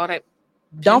up with all that.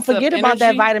 don't pent-up forget about that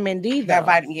energy, vitamin D, though. That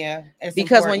vitamin, yeah. It's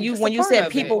Because important. when It's a you part said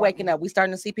of people it. waking up, we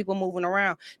starting to see people moving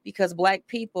around because Black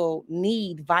people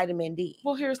need vitamin D.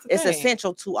 Well, here's the It's thing.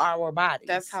 essential to our bodies.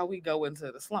 That's how we go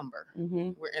into the slumber.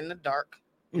 Mm-hmm. We're in the dark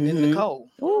and in the Mhm. cold.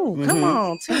 Ooh, come Mhm.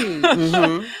 on, T.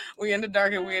 Mhm. We're in the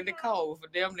dark and we're in the cold for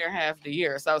damn near half the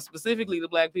year. So specifically the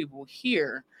Black people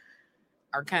here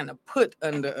are kind of put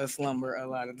under a slumber a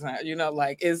lot of times.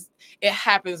 It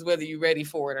happens whether you're ready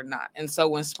for it or not. And so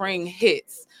when spring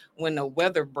hits, when the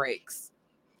weather breaks,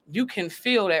 you can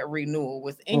feel that renewal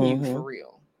within you for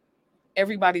real.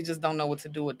 Everybody just don't know what to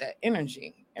do with that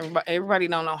energy. Everybody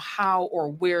don't know how or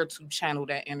where to channel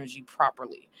that energy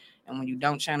properly. And when you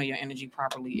don't channel your energy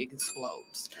properly, it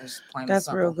explodes. It's plain and That's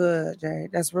simple. real good, Jay.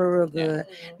 That's real Yeah. good.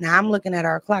 Now I'm looking at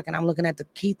our clock and I'm looking at the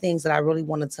key things that I really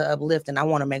wanted to uplift, and I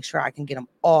want to make sure I can get them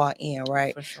all in,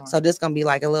 right? For sure. So this gonna be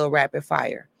like a little rapid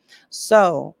fire.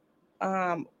 So,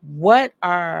 what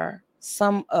are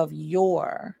some of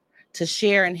your to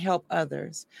share and help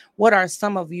others? What are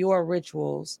some of your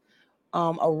rituals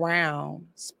around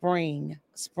spring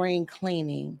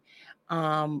cleaning?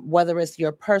 Whether it's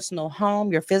your personal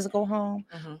home, your physical home,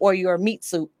 or your meat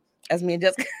suit, as me and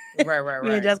Jessica, Right.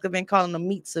 me and Jessica been calling them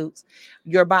meat suits,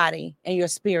 your body and your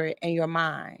spirit and your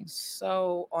mind.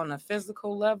 So on a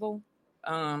physical level,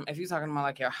 if you're talking about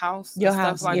like your house, Your and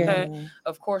house, stuff like yeah. that,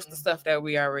 of course, the stuff that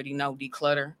we already know,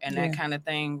 declutter and that Yeah. kind of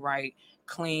thing, right?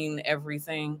 Clean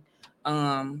everything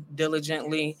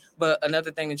diligently. But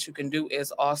another thing that you can do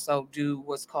is also do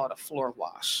what's called a floor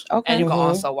wash. Okay. And you can Mhm.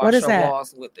 also What wash is your that?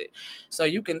 walls with it. So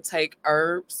you can take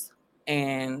herbs,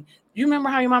 and you remember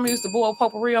how your mama used to boil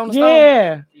potpourri on the stove?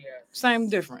 Yeah. Same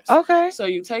difference. Okay. So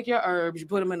you take your herbs, you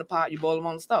put them in the pot, you boil them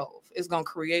on the stove. It's gonna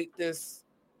create this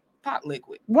pot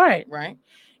liquid, Right. right?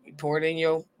 You pour it in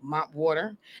your mop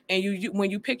water, and you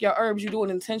when you pick your herbs, you do it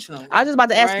intentionally. I was just about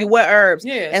to ask you right? what herbs.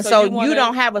 Yeah, And so so you wanna-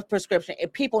 don't have a prescription.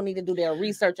 If people need to do their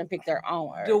research and pick their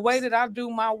own herbs. The way that I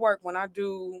do my work, when I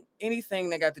do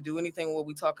anything that got to do anything with what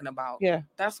we talking about, Yeah.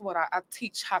 that's what I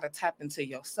teach how to tap into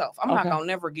yourself. I'm not Okay. gonna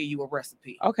never give you a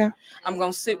recipe. Okay. I'm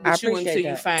gonna sit I with you appreciate until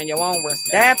you that. find your own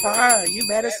recipe. That part, you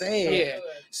better say it. Yeah.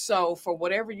 So for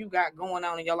whatever you got going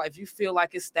on in your life, if you feel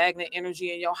like it's stagnant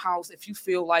energy in your house, if you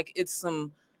feel like it's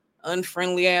some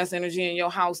unfriendly ass energy in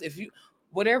your house,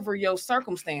 whatever your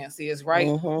circumstance is, right,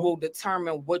 Mhm. will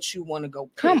determine what you want to go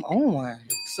pick. Come on.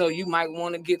 So you might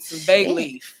want to get some bay Shit.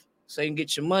 leaf. so you can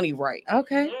get your money right.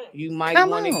 Okay. You might Come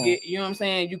want to on. get, you know what I'm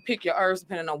saying? You pick your herbs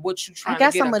depending on what you're trying to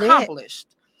got get some of that. accomplished.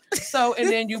 So and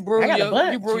then you brew I got a your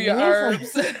bunch. you brew You your need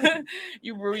herbs. some?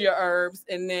 You brew your herbs,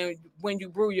 and then when you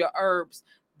brew your herbs,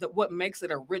 what makes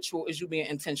it a ritual is you being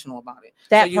intentional about it.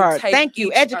 That you part. take Thank you.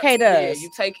 each Educate Yeah, us.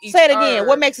 you take each Say it again. herb,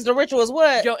 What makes it a ritual is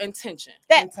what? your intention.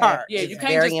 That part. Yeah, It's you can't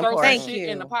very just throw some important. Thank shit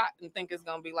in you. the pot and think it's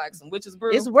gonna be like some witch's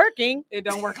brew. It's working. It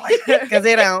don't work like that. Because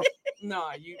they don't.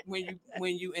 No, when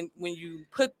you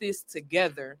put this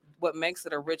together, what makes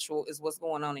it a ritual is what's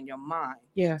going on in your mind.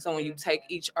 Yeah. So when you take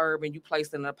each herb and you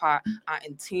place it in a pot, I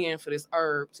intend for this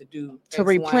herb to do To X, Y,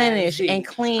 replenish Z. and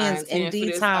I cleanse and intend for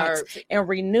this detox herb to- and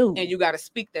renew. and you got to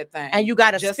speak that thing. And you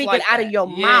got to just speak like it out of that. your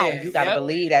Yeah, mouth. You gotta yep.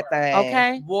 believe that thing.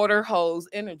 Okay. Water holds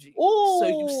energy. Ooh, So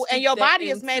you and speak your that body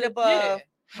is made into- up of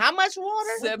how much water?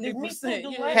 70%.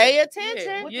 Yeah. Pay Yeah,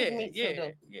 attention. What Yeah, does meat yeah, suit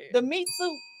do? yeah. The meat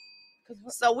suit.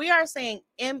 So we are saying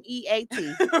MEAT,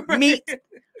 Right. meat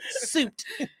suit,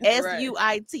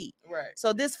 SUIT. Right.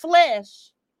 So this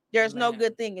flesh, there's no Man.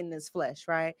 good thing in this flesh,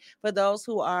 right? For those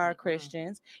who are Mhm.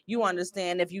 Christians, you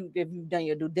understand if you've done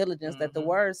your due diligence that the Mhm.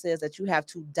 word says that you have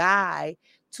to die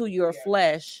to your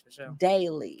flesh For sure.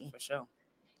 daily. For sure.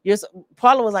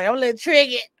 Paula was like, I'm a little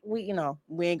triggered. We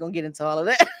ain't gonna get into all of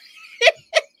that.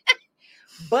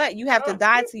 But you have to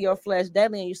die to your flesh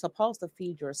daily, and you're supposed to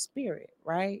feed your spirit,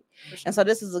 right? For sure. And so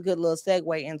this is a good little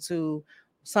segue into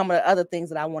some of the other things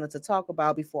that I wanted to talk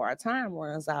about before our time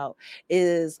runs out.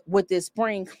 Is with this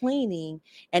spring cleaning,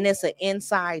 and it's an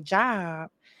inside job.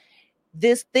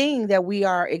 This thing that we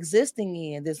are existing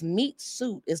in, this meat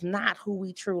suit, is not who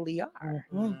we truly are.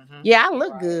 Mhm. Mhm. Yeah, I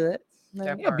look good.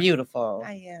 That You're part. beautiful.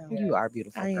 I am. You are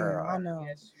beautiful, I am. girl. I know.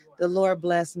 The Lord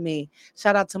bless me.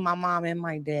 Shout out to my mom and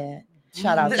my dad.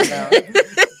 Shout out to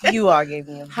them. You all gave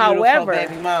me a beautiful However,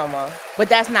 baby mama. But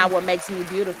that's not what makes me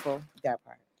beautiful. That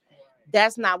part.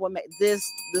 That's not what makes this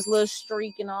little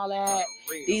streak and all that.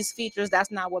 Real. These features,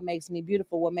 that's not what makes me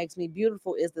beautiful. What makes me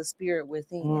beautiful is the spirit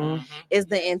within. Mhm. Is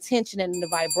the intention and the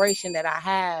vibration that I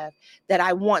have that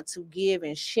I want to give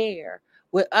and share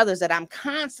with others, that I'm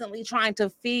constantly trying to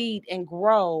feed and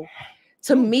grow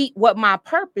to meet what my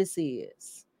purpose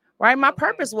is. Right? My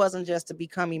purpose wasn't just to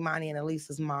become Imani and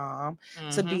Elisa's mom,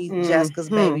 to be Mhm. Jessica's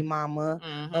baby Mhm. mama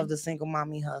Mhm. of the single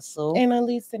mommy hustle. And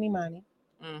Elise and Imani.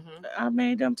 Mhm. I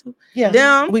made them too. Yeah.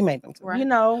 Them, We made them too. Right. you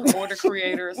know, Or the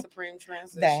creator of Supreme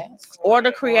Transitions. or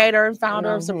the creator and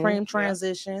founder of Mhm. Supreme Yeah.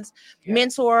 Transitions, Yeah.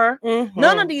 mentor, Mhm.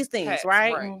 none of these things, Pets,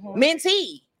 right? right. Mhm.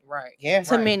 Mentee Right. Yeah.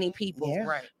 to Right. many people. Yeah.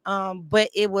 Right.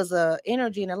 But it was a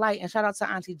energy and a light. And shout out to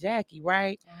Auntie Jackie,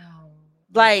 right? Oh,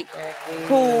 Like, Jackie.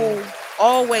 who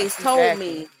always Auntie told Jackie.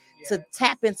 me to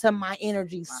tap into my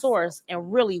energy source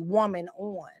and really woman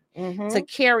on. Mhm. To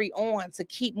carry on, to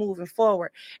keep moving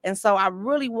forward. And so I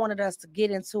really wanted us to get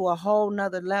into a whole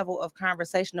nother level of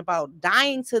conversation about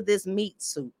dying to this meat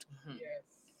suit Mhm.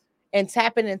 and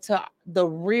tapping into the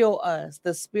real us,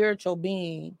 the spiritual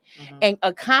being, Mhm. and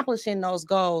accomplishing those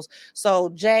goals. So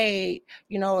Jade,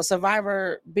 a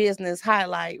survivor business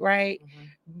highlight, right? Mhm.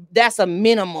 That's a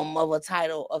minimum of a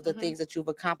title of the Mhm. things that you've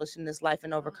accomplished in this life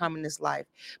and overcoming this life.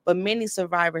 But many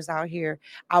survivors out here,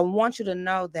 I want you to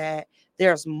know that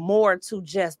there's more to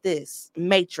just this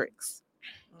matrix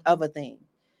of a thing.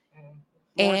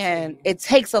 More And to. it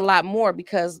takes a lot more,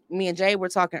 because me and Jay were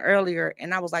talking earlier,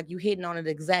 and I was like, you hitting on it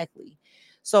exactly.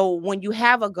 So when you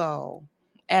have a goal,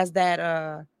 as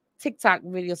that TikTok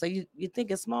video, so you think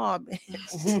it's small.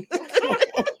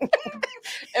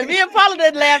 And me and Paula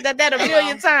done laughed at that a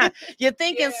million times. You're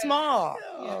thinking small.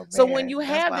 Oh, So when man, you that's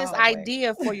have my this hallway.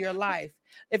 idea for your life,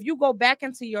 if you go back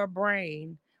into your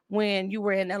brain when you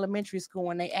were in elementary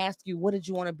school and they asked you, what did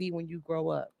you want to be when you grow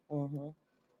up? Mhm.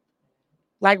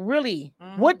 Like, really,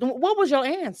 what was your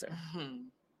answer? Mhm.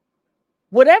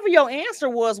 Whatever your answer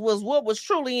was what was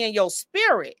truly in your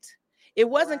spirit. It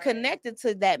wasn't connected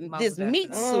to that Most this meat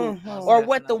definitely. suit Mhm. or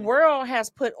what the Definitely. world has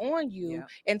put on you Yeah.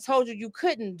 and told you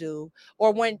couldn't do,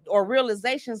 or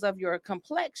realizations of your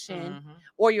complexion Mhm.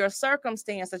 or your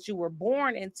circumstance that you were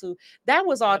born into, that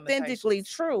was authentically Limitations.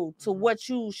 true to Mhm. what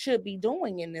you should be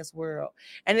doing in this world.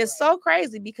 And it's so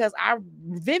crazy because I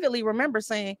vividly remember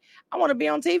saying, I want to be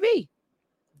on TV.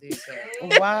 Did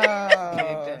that. Wow.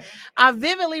 Did that. I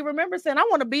vividly remember saying, I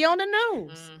want to be on the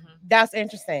news. Mhm. That's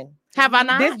interesting. Have I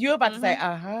not? This you about to say,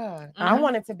 Mhm. I Mhm.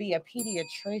 wanted to be a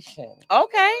pediatrician.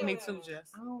 Okay. Me too, Jess.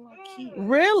 I don't like kids.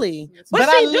 Really? Me too. But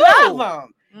I she love do.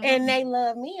 them. Mhm. And they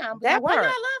love me. I'm That like, why y'all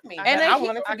part. love me? I But And I they-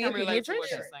 wanted to I be a can relate to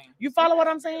what you're pediatrician. saying. You follow what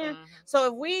I'm saying? Mhm. So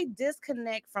if we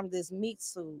disconnect from this meat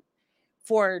suit,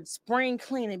 for spring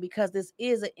cleaning because this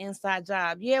is an inside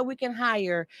job. Yeah, we can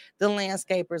hire the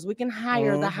landscapers, we can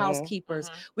hire the housekeepers,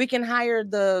 we can hire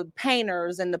the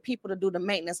painters and the people to do the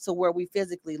maintenance to where we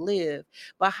physically live.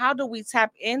 But how do we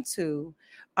tap into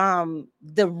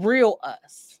the real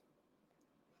us?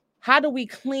 How do we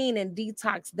clean and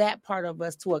detox that part of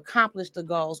us to accomplish the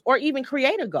goals or even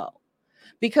create a goal?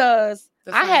 Because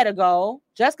I had a goal,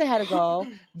 Jessica had a goal,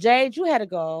 Jade, you had a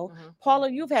goal, Paula,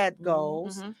 you've had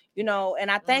goals, you know, and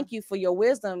I thank you for your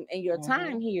wisdom and your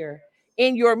time here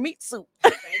in your meat suit.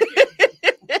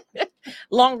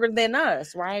 Longer than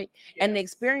us, right? Yes. And the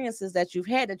experiences that you've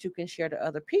had that you can share to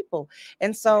other people.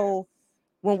 And so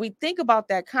when we think about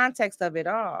that context of it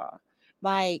all,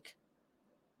 like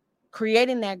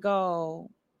creating that goal,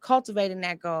 cultivating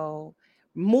that goal,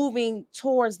 moving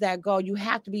towards that goal, you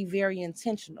have to be very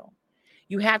intentional.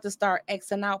 You have to start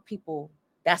Xing out people.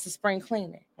 That's the spring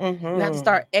cleaning. You have to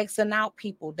start Xing out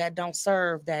people that don't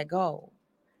serve that goal.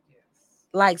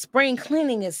 Like spring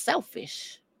cleaning is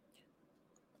selfish.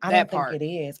 I don't think it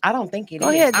is. I don't think it is. Go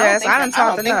ahead, Jess. I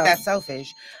don't think that's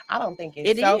selfish. I don't think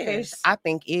it's selfish. I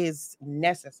think it's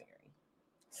necessary.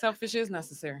 Selfish is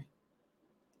necessary.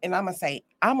 And I'm gonna say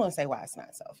why it's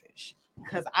not selfish.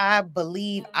 Because I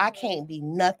believe I can't be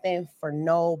nothing for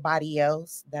nobody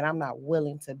else that I'm not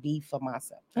willing to be for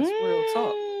myself. That's real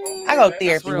talk. I go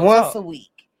therapy once a week.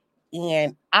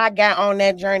 And I got on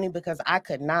that journey because I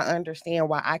could not understand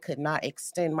why I could not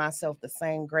extend myself the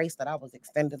same grace that I was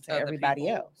extending to everybody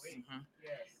else.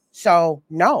 So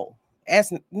no,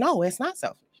 it's not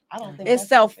selfish. I don't think it's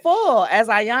self-full, as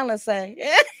Ayana say.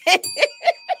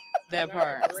 That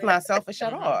part. It's not selfish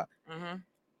at all.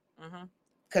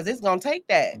 Because it's gonna take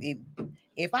that.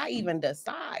 If I even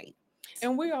decide.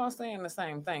 And we all saying the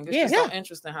same thing. It's just so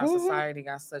interesting how society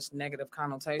got such negative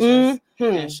connotations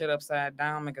and shit upside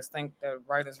down, make us think that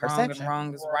right is wrong and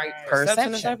wrong is right.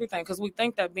 Perception is everything. Because we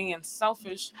think that being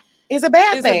selfish is a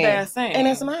bad thing. And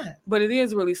it's not. But it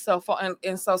is really self-fault.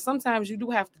 And so sometimes you do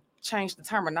have to change the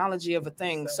terminology of a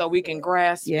thing so we can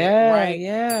grasp it, right?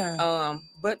 Yeah.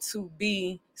 But to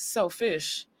be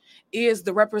selfish is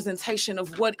the representation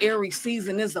of what Aries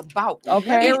season is about.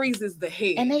 Okay. Aries is the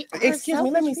head. And excuse me,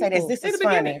 let me say this. This is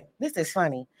funny. This is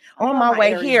funny. On my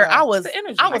way here, I was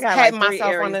patting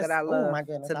myself on the oh my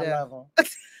goodness, I love them.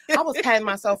 I was patting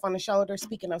myself on the shoulder,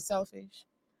 speaking of selfish.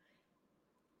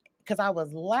 Because I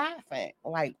was laughing.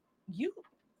 Like, you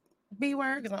B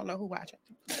word, because I don't know who watching.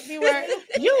 B word.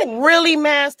 You really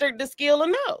mastered the skill of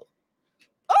no.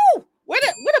 Oh, where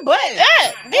the button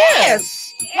at?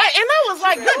 Yes. Like, and I was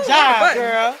like, good job,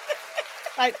 girl.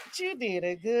 Like, you did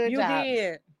a good job. You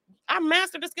did. I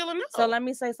mastered the skill of no. So let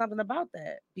me say something about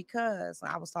that, because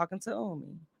I was talking to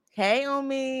Umi. Hey,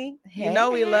 Umi. Hey. You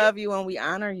know we love you and we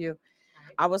honor you.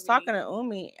 I was talking to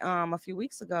Umi a few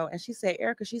weeks ago, and she said,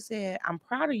 Erica, she said, I'm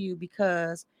proud of you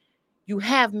because you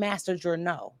have mastered your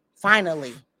no.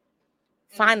 Finally.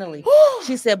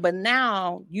 She said, but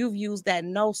now you've used that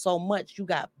no so much, you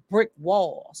got brick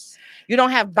walls. You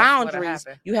don't have boundaries.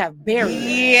 You have barriers.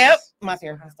 Yep. My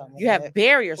therapist told me you have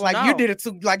barriers. Like you did it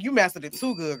too, like you mastered it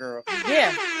too good, girl.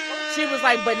 Yeah. She was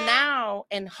like, but now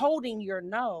in holding your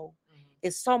no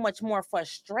is so much more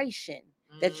frustration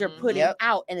that you're putting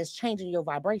out, and it's changing your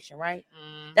vibration, right?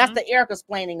 That's the Erica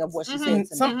explaining of what she said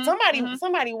to me.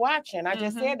 Somebody watching. I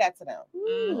just said that to them.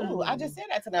 Ooh, I just said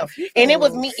that to them. And it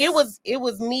was me, it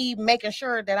was me making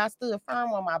sure that I stood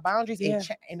firm on my boundaries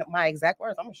and my exact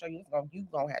words. I'm gonna show you, you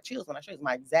gonna have chills when I show you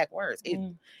my exact words.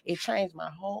 It changed my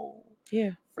whole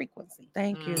frequency.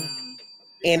 Thank you.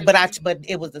 And but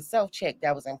it was the self-check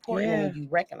that was important when you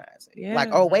recognize it. Like,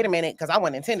 oh, wait a minute, because I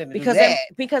wasn't intending to do that.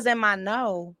 Because in my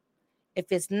no, if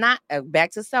it's not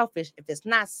back to selfish, if it's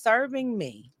not serving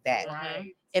me,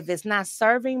 if it's not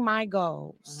serving my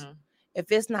goals,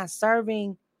 if it's not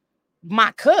serving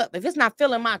my cup, if it's not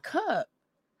filling my cup,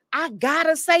 I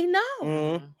gotta say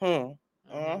no. And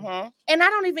I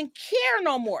don't even care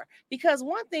no more, because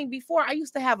one thing before, I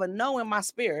used to have a no in my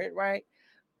spirit, right?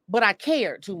 But I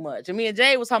cared too much. And me and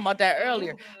Jay was talking about that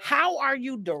earlier. How are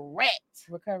you direct?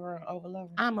 Recovering overlover.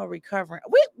 I'm a recovering.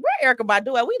 We're Erica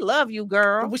Badu. We love you,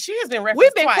 girl. Well, she has been referenced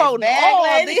We've been twice. Quoting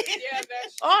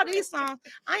all these songs.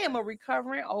 I am a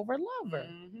recovering overlover.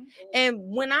 And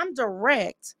when I'm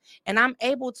direct and I'm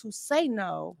able to say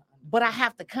no, but I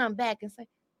have to come back and say,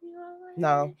 you all right?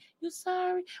 No. You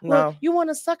sorry? No. Well, you want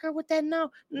to sucker with that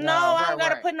no? No, I don't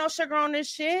gotta put no sugar on this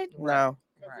shit. No.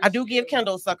 I do give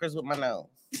Kendall suckers with my nose.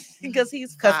 Because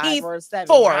he's 5 or 7,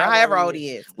 4, however old he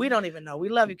is. We don't even know. We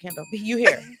love you, Kendall. You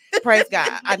here. Praise God.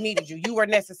 I needed you. You were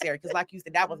necessary, because like you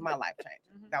said, that was my life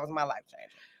changer. That was my life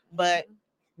changer. But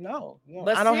no,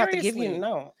 but I don't have to give you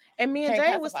no. And me and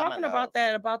Can't Jay was pacify my talking about nose.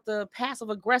 that, about the passive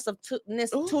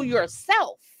aggressiveness Ooh. to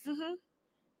yourself. Mm-hmm.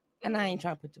 And I ain't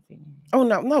trying to put your finger in. Oh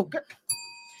no.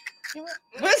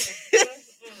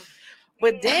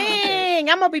 But dang,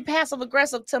 I'm gonna be passive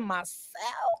aggressive to myself.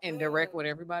 And direct with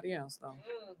everybody else, though.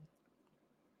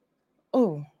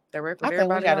 Oh, Direct I with think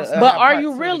we everybody gotta, else. But have are part you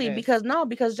two of really? this.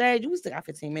 Because Jade, you still got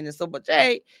 15 minutes. So, but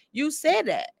Jade, you said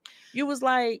that. You was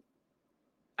like,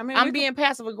 I mean, I'm being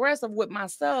passive aggressive with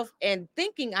myself and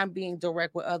thinking I'm being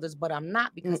direct with others, but I'm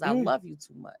not because I Mm-mm. love you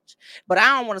too much. But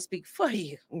I don't want to speak for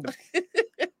you.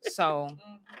 so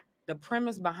the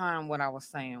premise behind what I was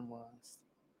saying was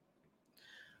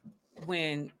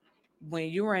when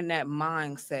you're in that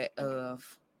mindset of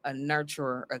a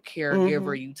nurturer, a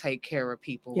caregiver, you take care of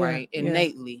people, Yeah, right? yeah.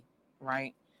 Innately,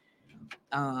 right?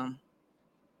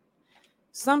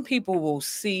 Some people will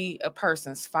see a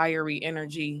person's fiery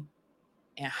energy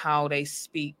and how they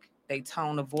speak, they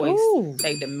tone of voice, Ooh.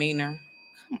 they demeanor,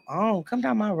 Come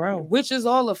down my road. which is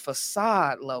all a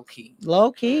facade, low key.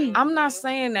 Low key. I'm not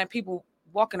saying that people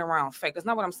walking around fake. That's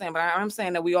not what I'm saying, but I'm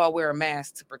saying that we all wear a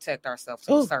mask to protect ourselves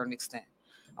to a Ooh. certain extent.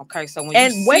 Okay, so when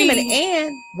And you wait a see, minute,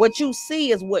 and what you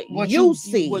see is what What you you-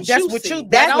 see. what That's you what see. you-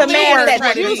 That's that the don't man mean that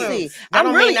what you it see. is. That I'm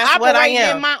don't really mean that's what I operating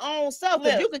am. in my own self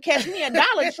because Look. you could catch me at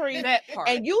Dollar Tree that part,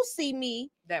 and you see me,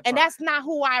 that and part. that's not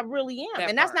who I really am, That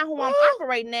and that's part. not who I'm Ooh.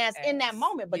 operating as in that As.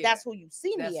 moment. But Yeah. that's who you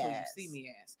see That's me who as. you see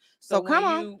me as. So So come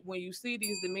on. when you see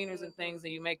these demeanors and things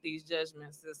and you make these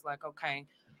judgments, it's like, okay,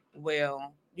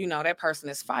 well, that person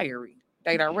is fiery.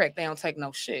 They direct. They don't take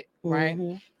no shit, right?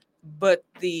 Mhm. But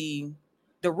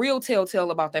the real telltale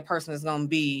about that person is gonna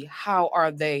be how are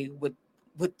they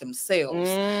with themselves.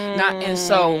 And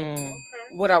so Mm.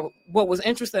 what was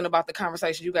interesting about the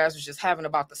conversation you guys was just having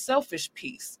about the selfish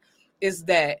piece is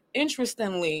that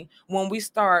interestingly, when we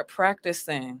start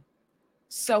practicing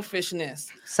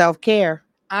selfishness, Self-care.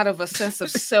 out of a sense of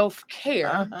self-care,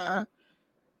 Uh-huh.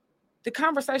 the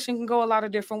conversation can go a lot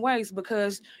of different ways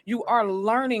because you are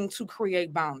learning to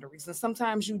create boundaries. And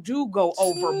sometimes you do go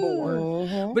overboard.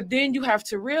 Mhm. But then you have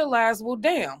to realize, well,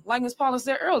 damn, like Ms. Paula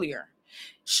said earlier,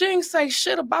 she ain't say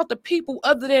shit about the people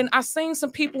other than I seen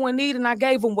some people in need and I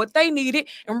gave them what they needed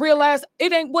and realized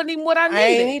wasn't even what I needed. I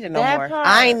ain't need it no That more. part.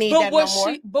 I ain't need But that what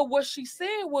no more. what she said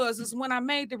is when I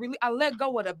made the release, I let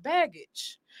go of the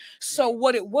baggage. So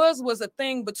what it was a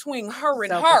thing between her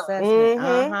and her. Self-assessment.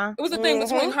 Mhm. Uh-huh. It was a thing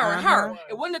between her and her. Uh-huh.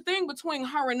 It wasn't a thing between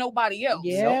her and nobody else.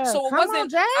 Yeah. So it Come on,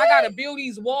 wasn't Jay. I gotta build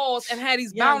these walls and have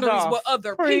these Young boundaries Dolph. with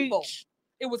other people. Preach.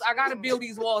 It was I gotta build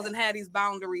these walls and have these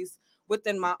boundaries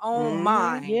within my own Mhm.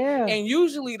 mind. Yeah. And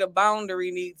usually the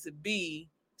boundary needs to be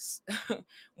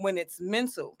when it's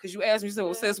mental. Because you asked me, so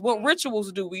it says, what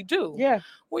rituals do we do? Yeah.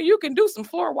 Well, you can do some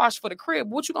floor wash for the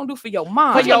crib. What you gonna do for your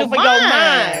mind? For your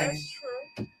mind.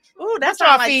 Ooh, that What y'all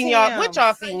sound like feeding y'all? What Tim's.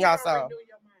 y'all feeding y'all so?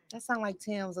 That sound like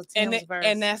Tim's or and Tim's verse.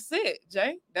 and that's it,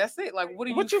 Jay. That's it. Like, what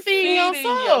are What you you feeding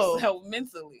yourself? yourself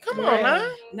mentally? Come Yeah. on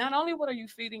now. Not only what are you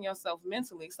feeding yourself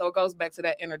mentally, so it goes back to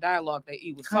that inner dialogue that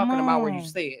E was Come talking about, where you on.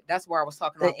 said that's where I was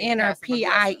talking the about being inner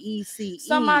passive-aggressive. PIECE.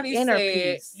 Somebody inner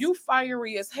said peace. you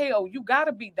fiery as hell. You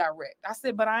gotta be direct. I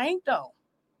said, but I ain't though.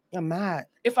 I'm not.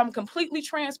 If I'm completely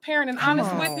transparent and Come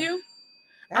honest on. with you,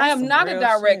 That's I am some not a real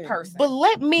direct shit. person. But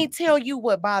let me tell you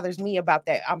what bothers me about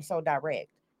that. I'm so direct.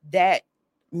 That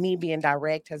me being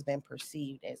direct has been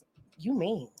perceived as you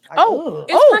mean. Like, Oh, ugh.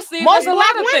 It's perceived most as a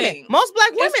black lot of women. things. Most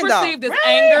black women It's though. perceived as Really?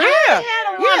 anger. Yeah. Yeah,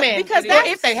 Had a woman. because It that's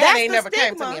is. If they had, that's they the never came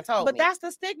to stigma, me and told but me. that's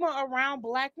the stigma around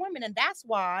black women, and that's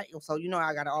why. So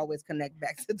I gotta always connect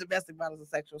back to domestic violence and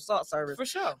sexual assault service. For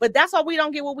sure. But that's why we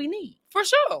don't get what we need, For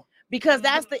sure. because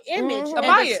that's the image, Mhm. The and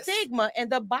bias. the stigma, and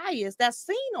the bias that's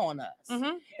seen on us.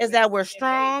 Mm-hmm. Is that we're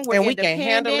strong, we're And we can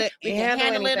handle independent, it- we can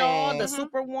handle it all. The anything.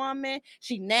 superwoman,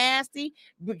 she nasty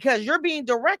because you're being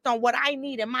direct on what I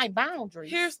need and my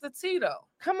boundaries. Here's the tea though.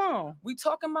 Come on, We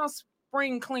talking about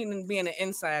spring cleaning being an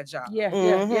inside job. yeah.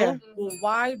 Well,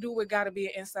 why do it gotta be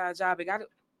an inside job?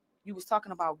 You was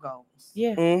talking about goals.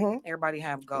 Yeah. Mm-hmm. Everybody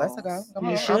have goals. Let's go. Come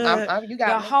You on. should. You The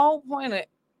got me. whole point of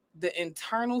the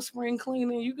internal spring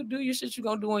cleaning, you can do your shit you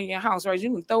gonna do in your house, right?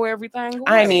 You can throw everything away.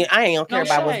 I ain't gonna care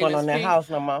No about what's shade, going on let's in that be- house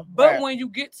no more. But Right. when you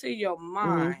get to your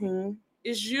mind, Mhm.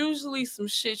 it's usually some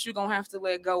shit you're gonna have to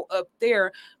let go up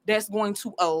there that's going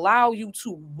to allow you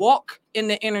to walk in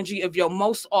the energy of your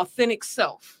most authentic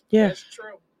self. Yeah. That's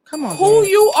true. Come on, Who Jay.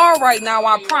 you are right now,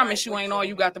 I promise you ain't all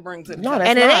you got to bring to the No, table. that's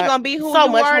And it ain't not. gonna be who So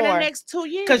you much are in more. the next 2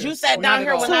 years. Because you sat Not down at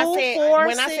here all. when I 2, said 4,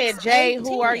 when I 6, said Jay, 8,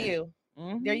 who are 10. you?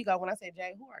 Mhm. There you go. When I said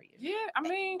Jay, who are you? Yeah, I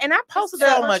mean, And I posted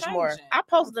so a much more. I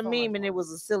posted a So meme much and it more.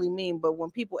 was a silly meme, but when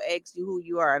people ask you who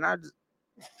you are, and I just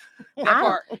That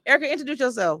part. Erica, introduce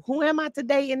yourself. Who am I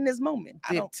today in this moment?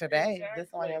 I don't Today, this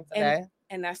one I am today.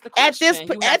 And that's the at question.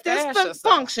 this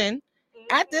function,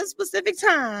 at this specific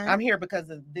time. I'm here because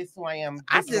of this who I am.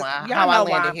 I This just one, y'all how I know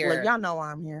why landed here. y'all know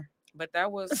why I'm here. But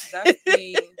that's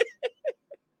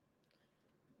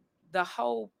the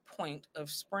whole point of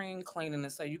spring cleaning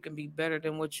is so you can be better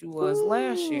than what you was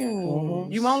last year.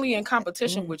 Mhm. You only in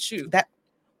competition with you. That,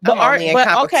 But I'm only in okay.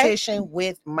 competition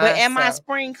with myself. But am I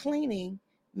spring cleaning,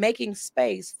 making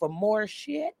space for more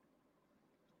shit?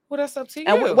 Well, that's up to you.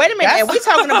 And wait a minute, and we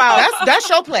talking about that's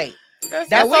your plate.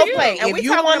 That's your plate. And If we you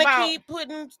talking want to about- keep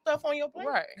putting stuff on your plate,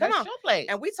 Right. That's Come on. your plate.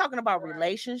 And we talking about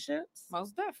relationships,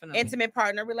 Most definitely. intimate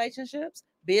partner relationships,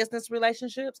 business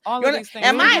relationships. All You of know, these things.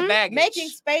 am can I be baggage. making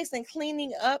space and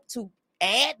cleaning up to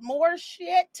add more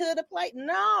shit to the plate?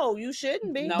 No, you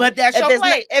shouldn't be. No. But that's if your it's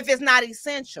plate. if it's not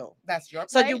essential. That's your plate.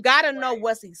 So you got to know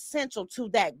what's essential to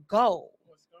that goal.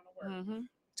 Mhm.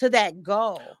 To that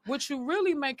goal. What you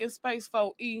really making space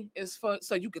for is for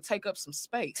so you could take up some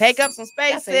space. Take up some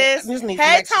space, That's it. sis. Just need some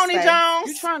Hey, extra Tony space. Jones.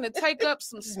 You trying to take up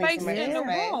some Just need space some in extra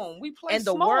the space. room. We play In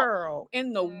the small. world.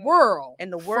 In the world.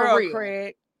 In the For world, real.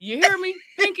 Craig. You hear me,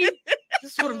 Pinky?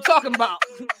 This is what I'm talking about.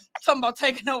 Talking about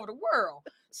taking over the world.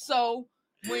 So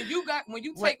when you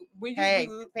Hey,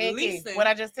 Pinky, releasing, what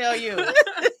I just tell you?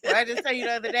 What I just tell you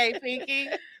the other day, Pinky?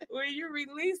 when you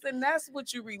releasing, that's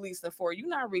what you releasing for. You're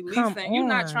not Come releasing. You're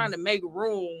not on. trying to make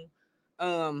room,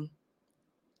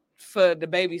 for the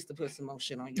babies to put some more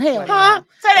shit on you. Hell Huh?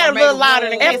 Say that Or a little maybe louder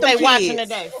in room case for they the watching kids.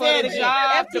 today. For Say it the again.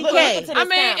 job, Look FPK. into I this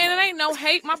mean, and camera. it ain't no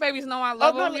hate. My babies know I Oh,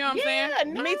 love no, them. You know what I'm saying?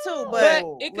 yeah, Me too, But but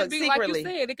it could look, be secretly.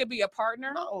 like you said. It could be a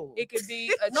partner. No. It could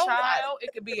be a Nobody. child.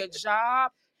 It could be a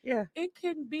job. Yeah. It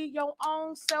can be your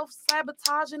own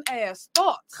self-sabotaging ass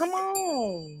thoughts. Come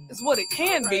on. It's what it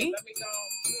can be.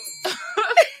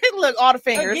 Look, all the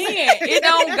fingers. Again, it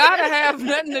don't gotta have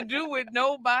nothing to do with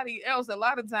nobody else. A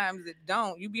lot of times it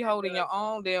don't. You be holding your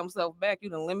own damn self back. You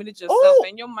done limited yourself Ooh.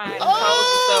 in your mind and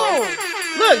Oh,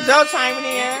 told look, Joe chiming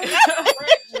in.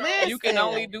 yourself you can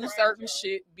only do certain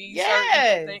shit, be certain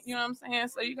Yes. things. You know what I'm saying?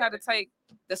 So you got to take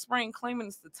the spring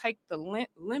cleanings to take the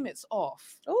limits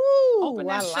off. Ooh, Open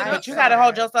that I shit like up. But you got to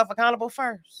hold yourself accountable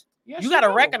first. Yes, You got to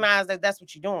do. recognize that that's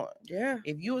what you're doing. Yeah.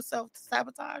 If you a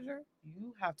self-sabotager,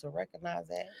 you have to recognize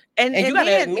that. And you gotta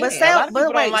then, admit but it. A lot of people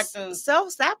don't wait, like to-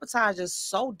 self-sabotage is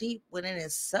so deep within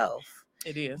itself.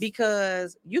 It is.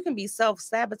 Because you can be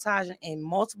self-sabotaging in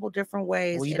multiple different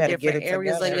ways, Well, you in better get different it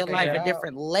areas of together, your figure life, it and out.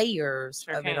 different layers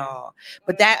Sure of it can. all.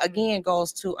 But that again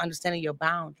goes to understanding your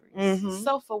boundaries. Mhm.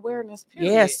 Self-awareness,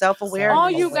 period. Yeah, self-awareness.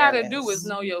 All you gotta Awareness. do is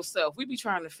know yourself. We be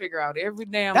trying to figure out every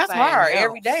damn That's thing hard. else.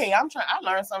 Every day, I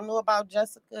learn something new about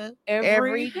Jessica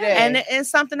Every day. And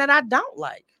it's something that I don't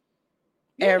like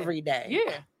Yeah. every day.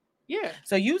 Yeah. Yeah.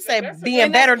 So you say that's- being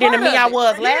and that's better than the part me of I it.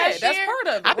 was Yeah, last that's year. part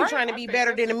of it, I be right? trying to I be think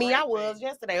better that's than the a me I great was thing.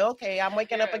 yesterday. Okay, I'm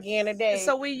waking up Yes. again today.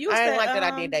 So we used I to ain't like that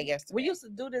I did that yesterday. We used to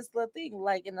do this little thing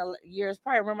like in the years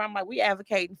prior. Remember, I'm like, we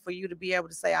advocating for you to be able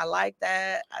to say, I like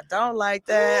that, I don't like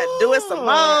that, do it some Ooh.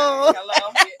 more.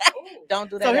 Hello. Don't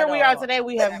do that. So here at we are all. today.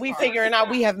 We That part. figuring out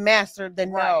we have mastered the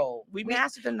Right. no. We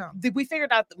mastered the no. We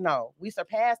figured out the no. We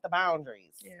surpassed the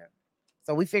boundaries. Yeah.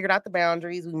 So we figured out the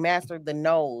boundaries. We mastered the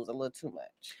no's a little too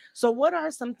much. So what are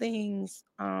some things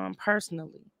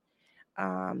personally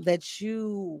that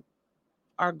you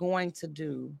are going to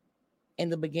do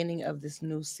in the beginning of this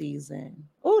new season?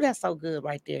 Oh, that's so good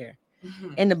right there.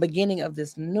 Mhm. In the beginning of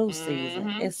this new season,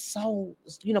 Mhm. it's so,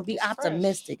 be It's fresh.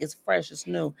 optimistic. It's fresh, it's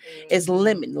new, it's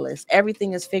limitless.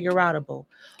 Everything is figure outable.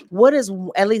 What is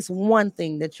at least one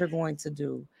thing that you're going to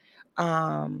do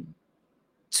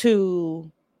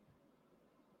to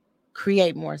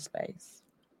create more space?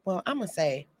 Well, I'm gonna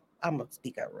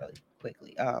speak up really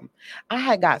quickly. I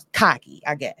had got cocky,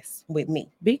 I guess, with me.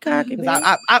 Be cocky, 'Cause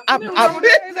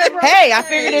bitch. Hey, I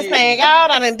figured this thing out.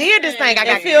 I done did this thing. I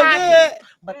got feel cocky. good.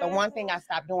 But the one thing I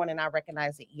stopped doing, and I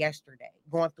recognized it yesterday,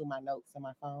 going through my notes on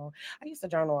my phone. I used to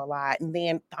journal a lot, and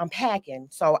then I'm packing,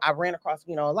 so I ran across,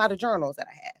 a lot of journals that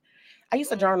I had. I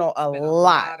used to journal a Been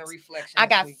lot. of reflection I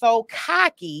this got week. so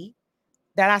cocky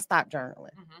that I stopped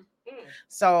journaling. Mhm.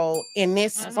 So in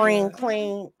this That's spring good.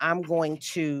 clean, I'm going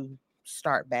to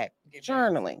start back Get back.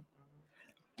 journaling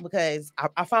because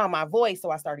I found my voice,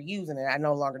 so I started using it. I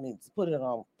no longer need to put it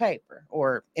on paper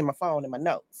or in my phone in my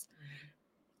notes.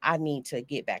 I need to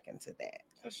get back into that.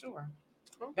 For sure.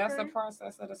 That's the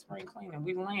process of the spring cleaning.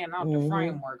 We laying out Mhm. the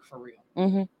framework for real.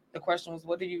 Mhm. The question was,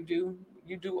 what do?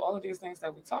 You do all of these things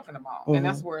that we're talking about, Mhm. and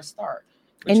that's where it starts.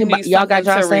 Anybody- y'all got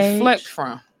y'all to sage? reflect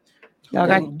from. Y'all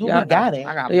got, Do we y'all, got it?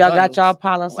 I got do y'all got bundles. y'all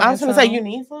Paula? I was gonna say some? you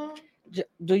need some.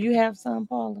 Do you have some,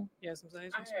 Paula? Yeah, some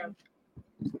sage. I have.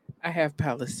 I have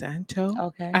Palo Santo.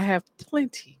 Okay. I have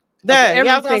plenty. That, Of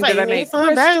yeah, I was gonna everything say, that I you need make.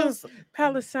 some. Crystals, That's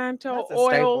Palo Santo, a staple.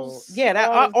 oils. Yeah, that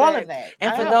all of that.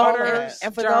 And I for have all of those- that.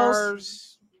 and for those-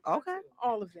 jars, Okay.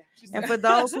 all of that. And for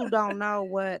those who don't know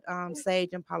what sage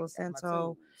and Palo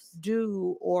Santo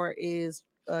do or is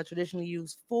traditionally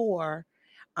used for,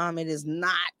 it is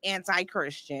not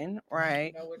anti-Christian,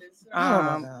 right? No, it is Oh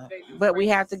my Um, God. but we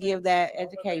have to give that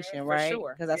education, for right?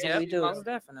 sure. Because that's Yep, what we do. Most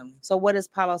definitely. So, what is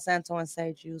Palo Santo and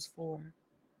sage used for?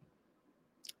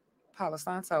 Palo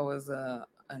Santo is a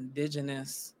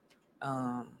indigenous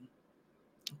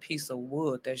piece of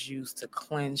wood that's used to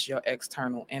cleanse your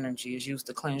external energy. It's used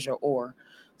to cleanse your aura.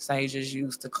 Sage is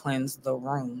used to cleanse the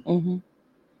room. Mm-hmm.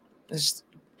 It's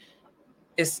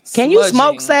Can you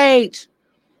smoke smudging. sage?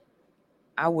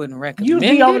 I wouldn't recommend You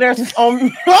be it. over there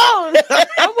on.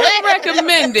 I wouldn't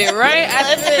recommend it, right?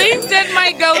 I think that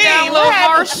might go down a little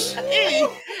harsh.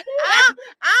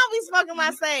 I don't be smoking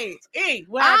my sage.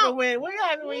 What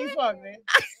happened when you smoked it?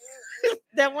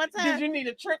 That one time. Did you need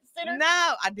a trip sitter? No,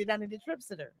 I did not need a trip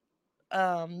sitter.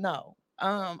 No.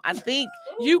 I think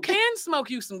You can smoke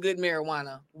you some good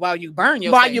marijuana while you burn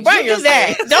your while sage. you burn do your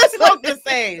that. sage. Don't smoke the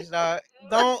sage, dog.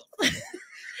 Don't. You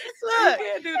Look,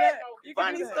 can't do that. You can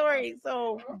funny do that. story.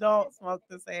 So Don't smoke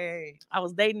the sage. I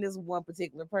was dating this one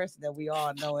particular person that we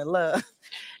all know and love,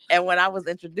 and when I was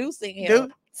introducing him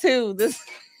Dude. to this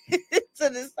to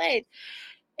this sage,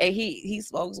 and he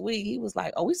smokes weed, he was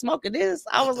like, "Oh, we smoking this?"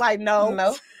 I was like, "No,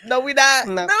 No, we not.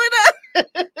 No. No, we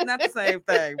not. Not the same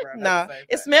thing, bro. Nah.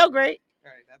 It smelled great,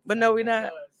 Right, that's but the no, same we thing.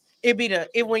 not. It be the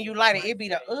when you light it. It be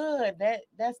the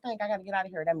that stink. I gotta get out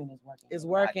of here. That means it's working. It's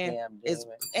working. Goddamn, It's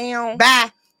demon.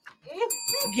 bye.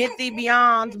 Get thee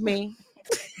beyond me."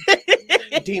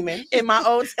 Demon. In my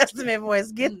Old Testament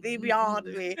voice, get thee beyond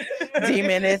me,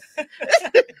 demoness.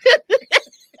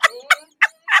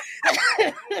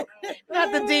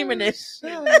 Not the demonish.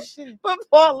 Oh, shit. But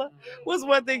Paula, what's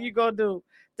one thing you gonna do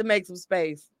to make some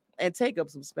space and take up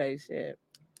some space? Shit.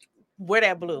 Wear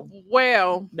that blue.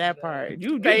 Well, That part.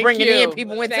 You Thank bringing in you.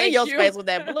 people into Thank your you. space with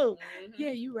that blue. yeah,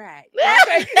 you're right.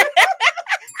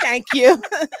 Thank you.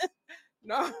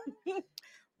 No.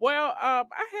 Well, I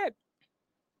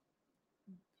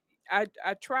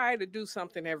try to do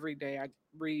something every day.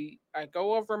 I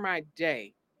go over my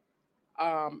day,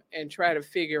 and try to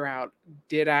figure out,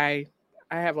 I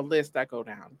have a list I go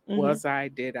down.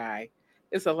 Mhm. Did I?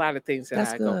 It's a lot of things that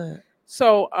That's I go. good.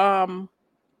 So I'm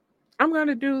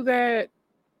gonna do that.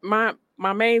 My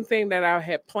main thing that I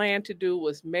had planned to do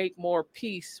was make more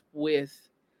peace with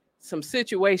some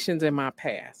situations in my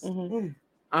past. Mhm.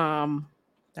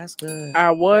 That's good.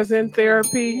 I was in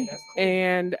therapy,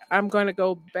 and I'm going to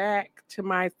go back to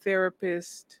my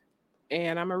therapist,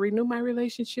 and I'm going to renew my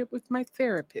relationship with my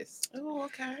therapist. Oh,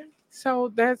 okay.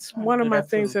 So that's I'll one of do my that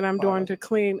things too, that I'm Paula. doing to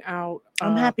clean out.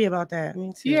 I'm happy about that.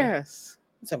 Me too. Yes.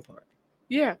 It's important.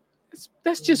 Yeah.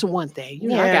 That's just one day. You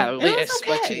know, I Yeah. got a And it's list,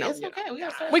 but okay. you know, It's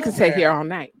okay. we can stay here all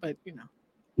night, but you know.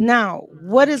 Now,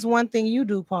 what is one thing you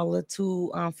do, Paula,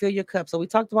 to fill your cup? So we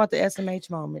talked about the SMH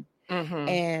moment Mm-hmm.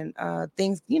 and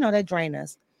things, that drain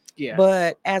us. Yes.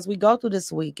 But as we go through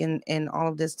this week and all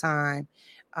of this time,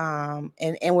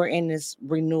 and we're in this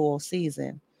renewal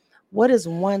season, what is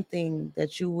one thing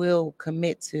that you will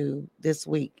commit to this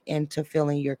week into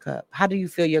filling your cup? How do you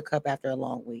fill your cup after a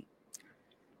long week?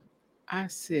 I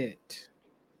sit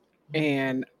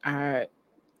and I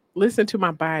listen to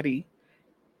my body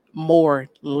more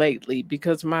lately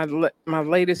because my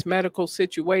latest medical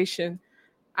situation,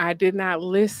 I did not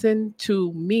listen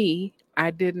to me.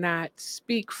 I did not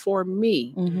speak for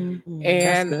me. Mm-hmm.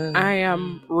 And good. I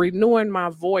am renewing my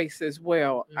voice as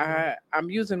well. I'm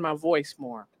using my voice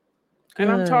more. And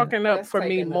I'm Good. talking up for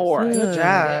me more. Good. Good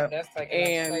job.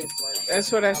 And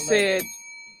that's what I said.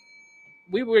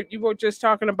 You were just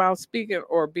talking about speaking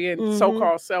or being Mhm.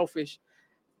 so-called selfish.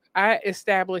 I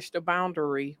established a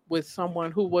boundary with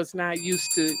someone who was not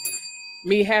used to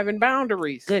me having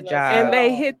boundaries. Good job. And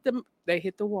they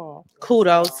hit the wall.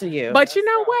 Kudos to you. But you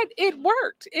know what? It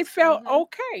worked. It felt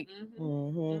okay.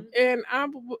 Mhm. And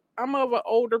I'm of an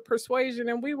older persuasion,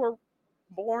 and we were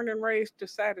born and raised to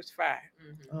satisfy,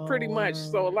 pretty much.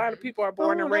 So a lot of people are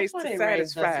born and raised to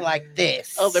satisfy like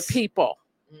this. other people.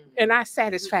 And I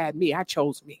satisfied me. I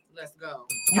chose me. Let's go.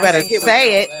 You better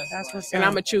say it. That's what's And up.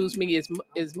 I'm going to choose me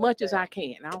as much as I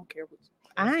can. I don't care what.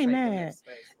 I ain't mad.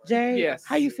 Jay, Yes.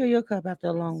 how you fill your cup after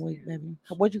a long week, baby?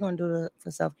 What you gonna do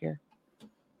for self-care?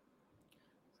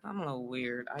 I'm a little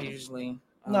weird. I usually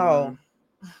No.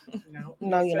 No,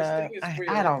 No, you're not. such thing as weird.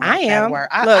 I don't. I like that am. word.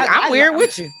 Look, I'm weird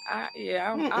with you. I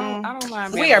don't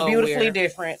mind. We being a are little beautifully weird.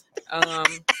 different. So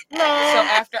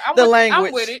after I'm The with, language.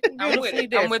 I'm with it. I'm with Beautifully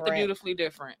it. I'm with the different. beautifully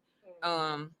different.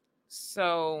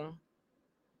 So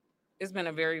it's been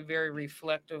a very, very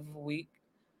reflective week.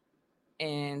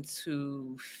 And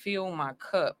to fill my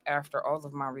cup after all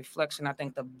of my reflection, I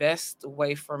think the best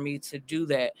way for me to do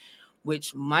that,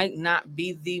 which might not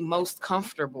be the most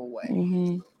comfortable way,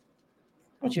 Mm-hmm.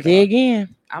 What you Dig doing?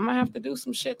 in. I'm gonna have to do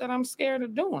some shit that I'm scared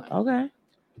of doing. Okay.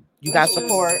 You got Which is-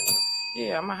 support.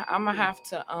 Yeah, I'm gonna have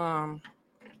to I'm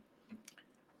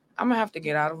gonna have to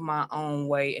get out of my own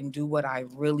way and do what I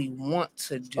really want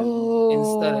to do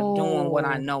instead of doing what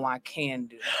I know I can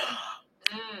do.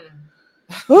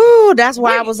 Ooh, that's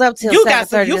why I Wait, was up till You got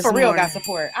 7:30 you this for real morning. got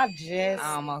support. I just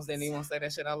I almost didn't even say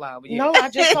that shit out loud. But yeah. no. I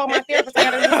just told my therapist I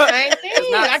gotta do the same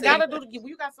thing. not I see. gotta do.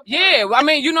 You got support. Yeah, I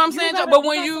mean, you know what I'm You saying, gotta- but you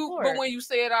when got you support.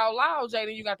 say it out loud,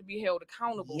 Jaden, you got to be held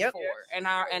accountable Yep. for it, and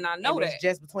I know And that. it's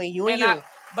just between you and, And you. I,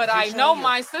 but Just I you know and you.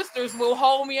 my sisters will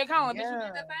hold me accountable. Did you Yeah.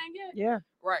 get that thing yet? Yeah.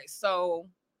 Right. So,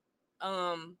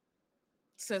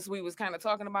 since we was kind of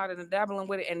talking about it and dabbling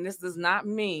with it, and this does not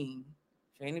mean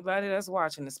for anybody that's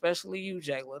watching, especially you,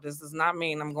 Jayla, this does not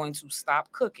mean I'm going to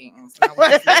stop cooking. It's not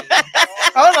what this means.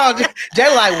 Hold on,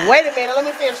 Jay. Like, wait a minute. Let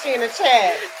me see if she in the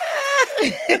chat.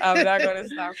 I'm not going to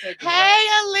stop cooking. Hey,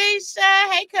 Alicia.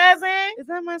 Hey, cousin. Is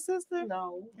that my sister?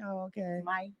 No, Oh, okay.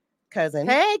 my cousin.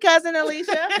 Hey, cousin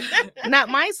Alicia. Not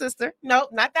my sister. Nope,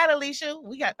 not that Alicia.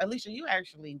 We got Alicia. You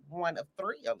actually one of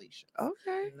 3 Alicia.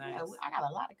 Okay. Nice. Yeah, I got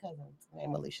a lot of cousins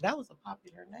named Alicia. That was a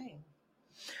popular name.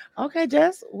 Okay,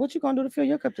 Jess, what you gonna do to fill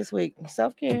your cup this week?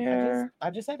 Self care. I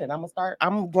just said it. I'm gonna You start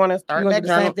gonna that do the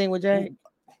journal. same thing with Jay?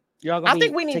 Y'all gonna I be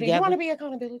think we need to. You together? want to be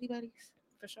accountability buddies?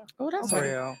 For sure. Oh, that's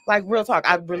Okay. real. Like real talk.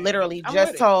 I literally I'm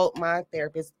just with it. told my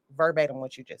therapist verbatim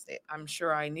what you just said I'm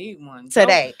sure I need one.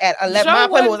 today at 11. Joe My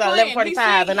appointment was wasn't at playing. He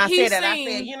 11:45, and I seen- said that. I he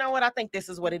said, seen- you know what? I think this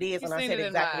is what it is, You and I seen said it in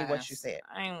exactly my what you eyes. said.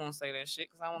 I ain't want to say that shit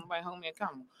because I want nobody to hold me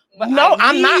accountable. But No, I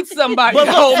I'm need not. somebody But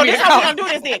to look, hold so me this how we accountable.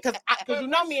 gonna do this then, because you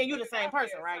know me and you the same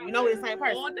person, right? You know we're the same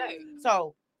person. All day.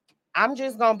 So I'm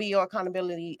just gonna be your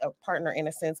accountability partner in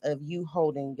a sense of you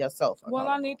holding yourself. Well,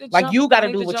 I need to like jump, you got I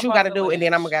to need do what jump you off got to the do, and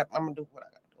then I'm ledge. gonna do what I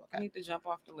got to do. I Okay. need to jump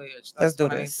off the ledge. That's Let's do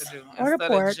what this. I need to do. Or the Instead of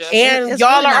porch. just- And It's y'all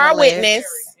really are not our a ledge. witness.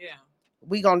 Yeah,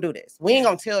 We gonna do this. We ain't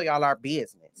gonna tell y'all our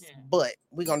business, Yeah. but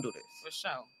we gonna do this. for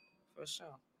sure. For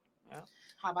sure.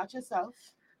 How about yourself,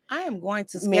 I am going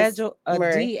to Miss schedule a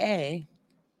Murray? DA.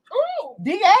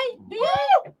 DA?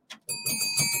 DA?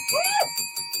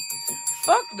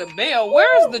 Fuck the bell.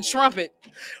 Where's the trumpet?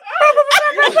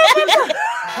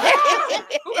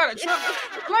 Who got a trumpet?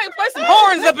 Play some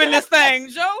horns up in this thing,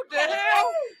 Joe. The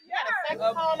hell?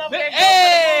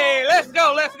 Hey, let's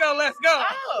go.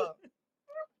 Oh.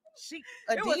 She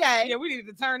a It was- DA. Yeah, we needed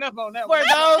to turn up on that For one.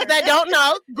 those that don't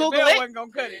know, The Google bell it. wasn't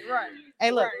gonna cut it, right?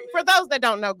 Hey, look. Right. For those that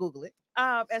don't know, Google it.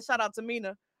 And shout out to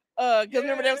Mina. Because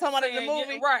remember they were talking about it in the Saying,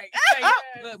 movie? yeah, right? Say, Oh,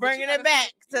 look, but bringing you it gotta back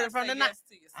say- to you the front gotta of the say night. yes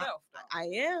to yourself, though. I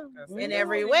am. Gotta In say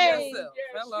every yes to way. yourself.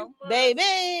 Hello.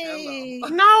 Baby.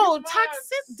 Hello. No,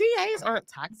 toxic DAs aren't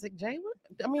toxic, Jay.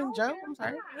 I mean, Joe. I'm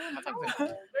sorry. What am I talking about?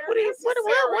 What?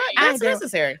 I That's ain't doing-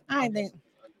 necessary. I think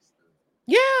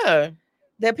Yeah.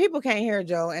 that people can't hear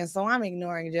Joe, and so I'm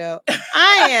ignoring Joe.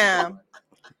 I am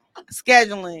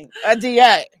scheduling a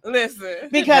DA Listen.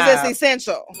 because job. it's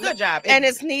essential Good job. and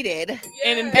it's needed,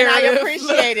 And and I imperative.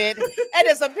 appreciate it, and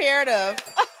it's imperative.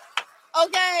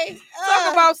 Okay,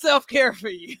 Talk about self-care for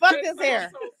you. fuck this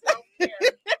hair. Mess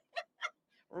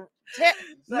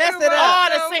it all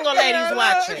up. the single ladies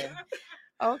watching.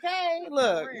 Okay,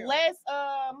 look, real. let's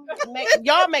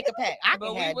y'all make a pact. I But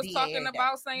can we have was DA talking every day.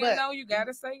 about saying But- no. You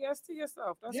gotta say yes to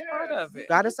yourself. That's part of it.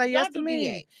 Gotta say yes Y'all to do me.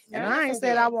 DA. And Y'all I do ain't some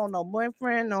said DA. I want no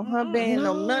boyfriend, no husband,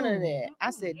 no none of that. I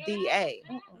said DA.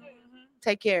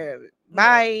 Take care of it.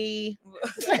 Bye.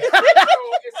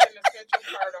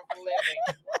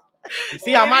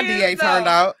 See how my It is, DA turned though.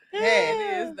 out. Yeah,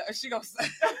 Yeah. it is. She gonna say.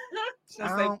 She'll I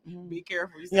say, don't- "Be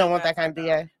careful." You don't want that kind of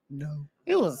DA? No.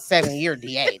 It was a 7-year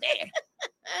DA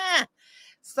there.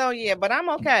 So yeah, but I'm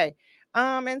okay.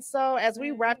 And so as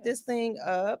we wrap this thing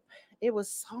up, it was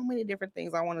so many different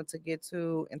things I wanted to get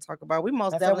to and talk about. We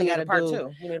most That's why we definitely need got a to part do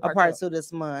two. We need a part 2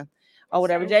 this month or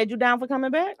whatever. So- Jade, you down for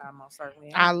coming back? I most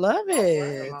certainly. I love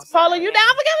it. Most Paula, certainly you down am.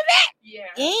 for coming back? Yeah.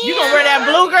 You gonna wear that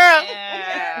blue, girl?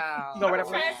 Yeah. You gonna wear that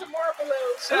blue? Find some more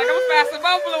balloons. Should I come fast and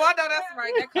blue? I know that's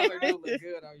right. That color do look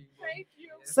good on you. Boy. Thank you.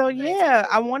 So yeah,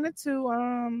 I wanted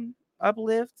to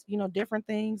uplift, different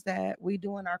things that we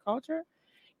do in our culture,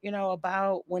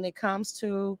 about when it comes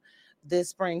to this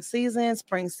spring season,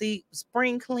 spring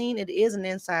clean. It is an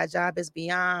inside job. It's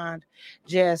beyond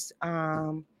just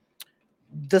the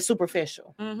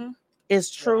superficial. Mm-hmm. It's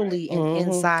truly an Mhm.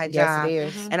 inside Yes, job. it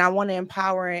is. Mhm. And I want to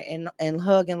empower and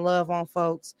hug and love on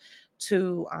folks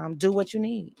to do what you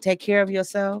need. Take care of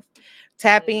yourself.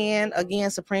 Tap in.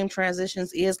 Again, Supreme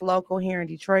Transitions is local here in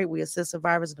Detroit. We assist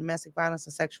survivors of domestic violence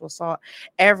and sexual assault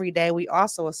every day. We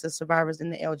also assist survivors in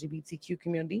the LGBTQ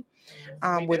community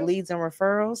with leads and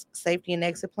referrals, safety and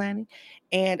exit planning,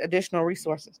 and additional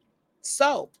resources.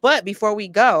 So, but before we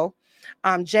go,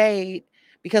 Jade,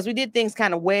 because we did things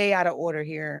kind of way out of order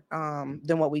here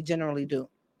than what we generally do.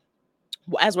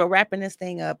 As we're wrapping this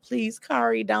thing up, please,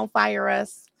 Kari, don't fire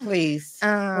us. Please.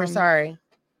 We're Um, sorry.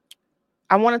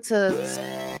 I wanted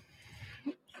to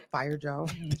fire Joe.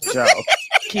 Joe,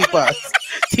 keep us.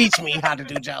 Teach me how to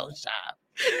do Joe's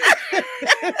job.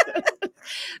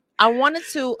 I wanted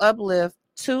to uplift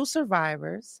two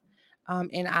survivors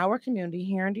in our community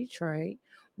here in Detroit.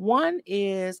 One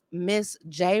is Miss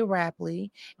J.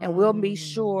 Rapley, and we'll be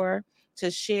sure to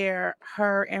share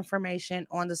her information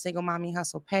on the Single Mommy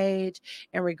Hustle page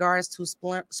in regards to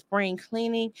spring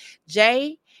cleaning.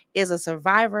 Jay is a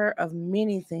survivor of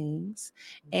many things,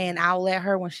 and I'll let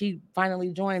her, when she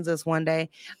finally joins us one day,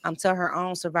 tell her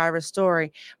own survivor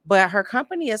story. But her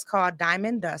company is called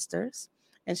Diamond Dusters,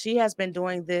 and she has been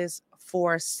doing this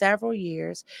for several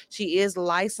years. She is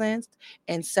licensed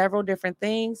in several different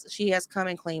things. She has come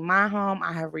and cleaned my home.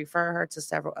 I have referred her to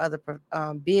several other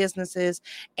businesses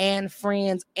and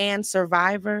friends and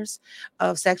survivors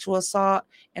of sexual assault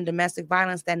and domestic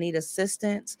violence that need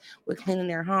assistance with cleaning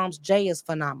their homes. Jay is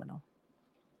phenomenal.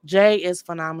 Jay is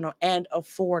phenomenal and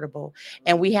affordable.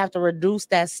 And we have to reduce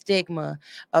that stigma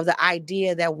of the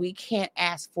idea that we can't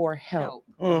ask for help.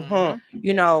 Mm-hmm.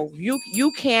 You know,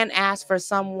 you can ask for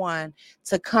someone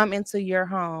to come into your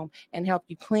home and help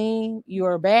you clean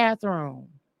your bathroom,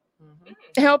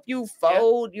 help you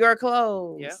fold your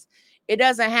clothes. Yep. It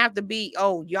doesn't have to be,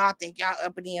 oh, y'all think y'all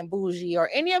uppity and bougie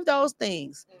or any of those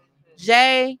things.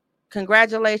 Jay,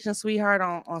 congratulations, sweetheart,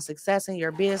 on success in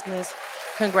your business.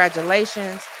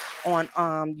 Congratulations on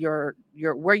your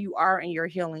where you are in your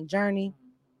healing journey.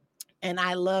 And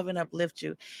I love and uplift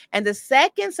you. And the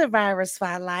second survivor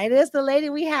spotlight is the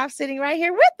lady we have sitting right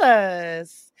here with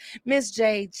us, Miss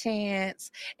Jade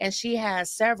Chance. And she has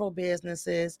several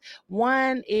businesses.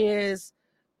 One is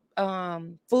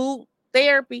food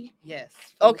therapy. Yes.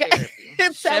 Okay.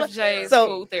 Tell Chef Jay's so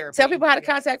food therapy. Tell people how to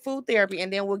contact food therapy,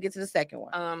 and then we'll get to the second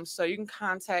one. So you can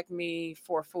contact me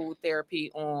for food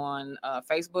therapy on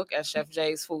Facebook at Chef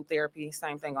Jay's Food Therapy.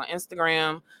 Same thing on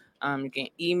Instagram. You can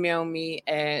email me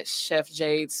at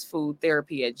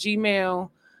chefjadesfoodtherapy@gmail.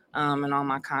 And all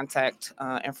my contact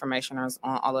information is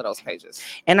on all of those pages.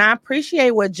 And I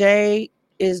appreciate what Jade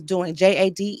is doing,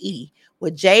 Jade,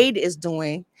 what Jade is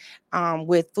doing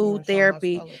with food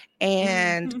therapy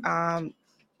and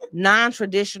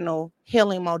non-traditional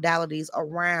healing modalities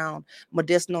around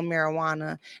medicinal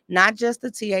marijuana, not just the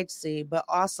THC, but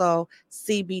also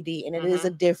CBD. And it is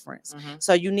a difference.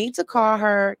 So you need to call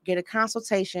her, get a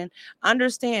consultation,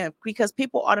 understand, because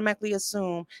people automatically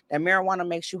assume that marijuana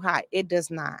makes you high. It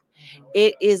does not.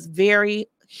 It is very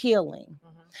healing.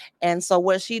 And so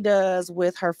what she does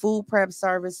with her food prep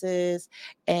services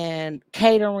and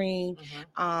catering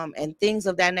and things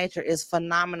of that nature is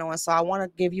phenomenal. And so I want to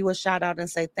give you a shout out and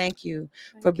say thank you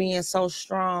for being so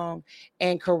strong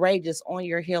and courageous on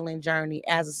your healing journey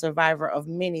as a survivor of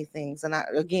many things. And I,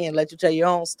 again, let you tell your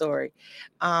own story.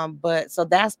 But so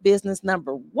that's business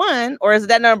number one, or is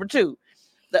that number two?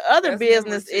 The other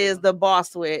business is the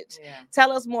Boss Switch. Yeah.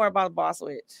 Tell us more about Boss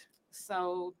Switch.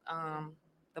 So,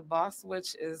 the Boss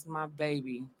Switch is my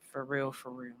baby, for real, for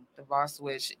real. The Boss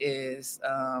Switch is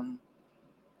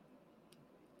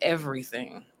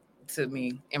everything to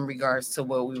me in regards to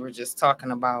what we were just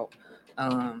talking about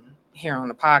here on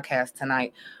the podcast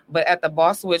tonight. But at the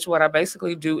Boss Switch, what I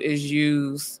basically do is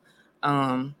use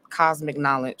cosmic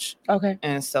knowledge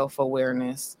and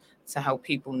self-awareness to help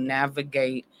people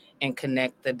navigate and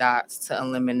connect the dots to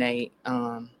eliminate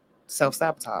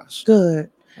self-sabotage. Good.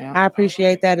 Yeah. I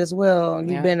appreciate that as well.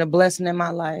 You've been a blessing in my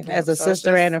life as a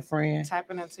sister and a friend.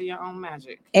 Tapping into your own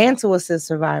magic. And to assist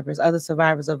survivors, other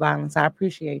survivors of violence. I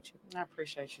appreciate you. I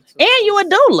appreciate you too. And you a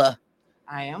doula.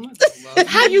 I am a doula.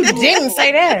 How you didn't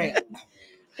say that?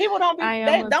 People don't be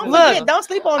don't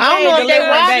sleep on. I don't know if they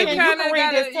watching. You can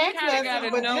read this text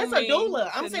message, but it's a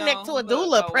doula. I'm sitting next to a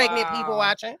doula, pregnant people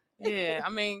watching. Yeah, I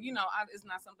mean, it's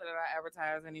not something that I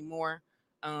advertise anymore.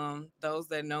 Those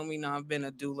that know me know I've been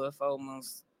a doula for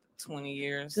almost 20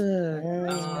 years.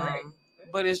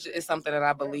 But it's something that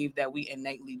I believe that we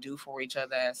innately do for each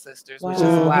other as sisters, which is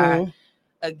why,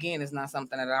 again, it's not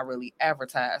something that I really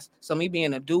advertise. So me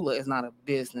being a doula is not a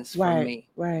business for me.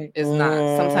 Right. It's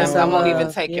not. Sometimes I won't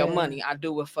even take your money. I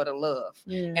do it for the love.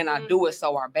 And I do it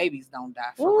so our babies don't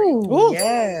die for real.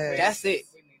 Yes. That's it.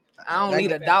 I don't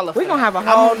need $1. We're for gonna that. have a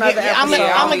whole I'm nother gonna episode.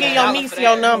 I'm Yeah, give your $1 niece for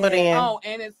your that. number Yeah. then. Oh,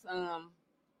 and it's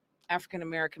African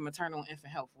American Maternal and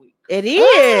Infant Health Week. It is.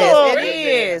 Oh, it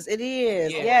yeah. is. It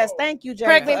is. Yeah. Yes. Thank you, Jay,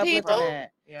 Pregnant for uplifting people.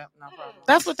 that. Yeah, no problem.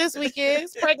 That's what this week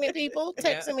is. Pregnant people Yeah.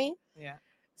 texting me. Yeah.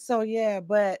 So yeah,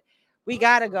 but we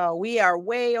gotta go. We are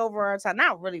way over our time.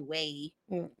 Not really way.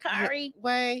 Kari,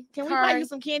 Way. can we buy you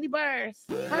some candy bars?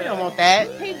 Kari don't want that.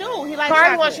 He do. He likes Kari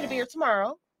chocolate. wants you to be here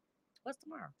tomorrow. What's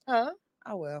tomorrow? Huh?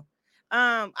 Oh well.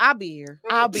 I'll be here.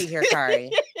 I'll be here,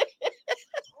 Kari.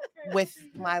 With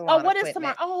my lawn Oh, what is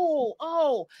equipment. tomorrow?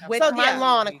 Oh. With So, my yeah,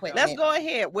 lawn equipment. Let's go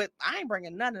ahead. With I ain't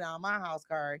bringing nothing out of my house,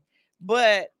 Kari.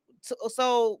 But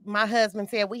so My husband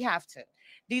said we have to.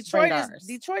 Detroit ours.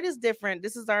 is different.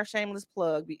 This is our shameless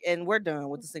plug, and we're done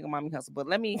with the single mommy hustle. But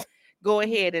let me go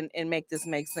ahead and make this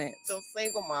make sense. Those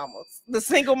single mamas. The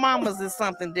single mamas is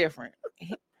something different.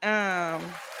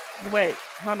 Wait,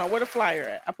 hold on. Where the flyer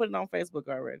at? I put it on Facebook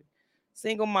already.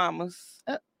 Single mamas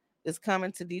is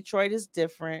coming to Detroit is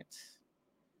different.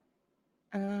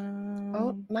 Oh,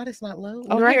 no, it's not low.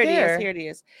 Oh, Right here it there. is. Here it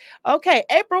is. Okay,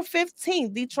 April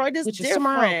 15th. Detroit is Which is different.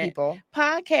 tomorrow, people.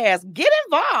 Podcast. Get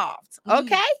involved.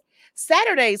 Okay.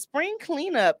 Saturday, spring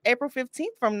cleanup, April 15th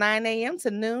from 9 a.m. to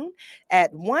noon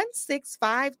at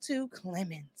 1652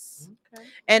 Clemens. Okay.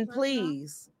 And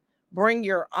please bring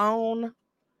your own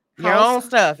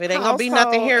Stuff. It ain't gonna be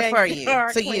nothing here for you to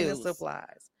cleaning use.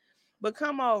 supplies. But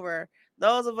come over.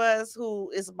 Those of us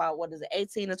who it's about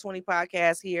 18 to 20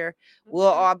 podcasts here, we'll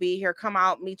all be here. Come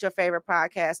out, meet your favorite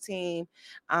podcast team,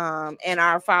 and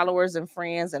our followers and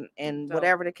friends, and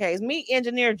whatever the case. Meet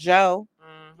Engineer Joe.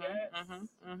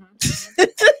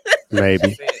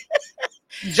 Maybe.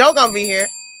 Joe gonna be here.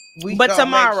 But gonna make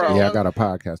tomorrow- Yeah, I got a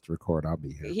podcast to record. I'll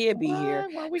be here. He'll be here.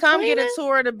 Why we Come get a cleaning?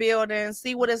 tour of the building,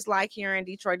 see what it's like here in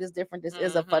Detroit is different. This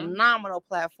is a phenomenal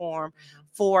platform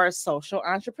for social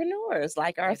entrepreneurs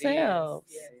like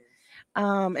ourselves.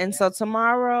 And so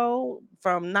tomorrow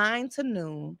from 9 to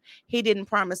noon, he didn't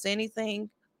promise anything,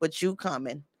 but you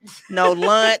coming. No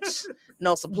lunch,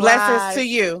 no supplies. Blessings to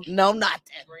you. No nothing.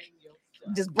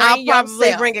 Just bring I'll probably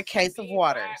yourself. bring a case of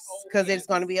waters because it's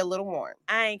gonna be a little warm.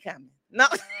 I ain't coming. No.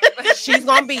 She's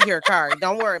gonna be here, Kari.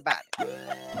 Don't worry about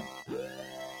it.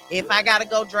 If I gotta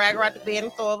go drag her out the bed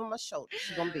and throw over my shoulder,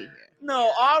 she's gonna be here.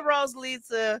 No, all roads lead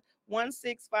to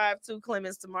 1652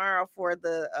 Clemens tomorrow for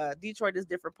the Detroit is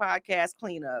Different podcast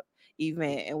cleanup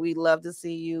event. And we'd love to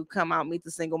see you come out, meet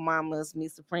the single mamas,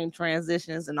 meet Supreme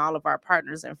Transitions, and all of our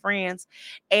partners and friends.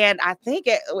 And I think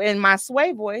in my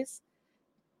sway voice,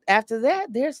 after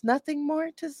that, there's nothing more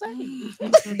to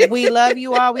say. We love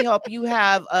you all. We hope you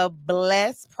have a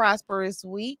blessed, prosperous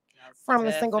week from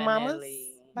the single mamas.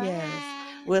 Definitely. Bye. Yes.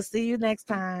 We'll see you next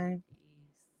time.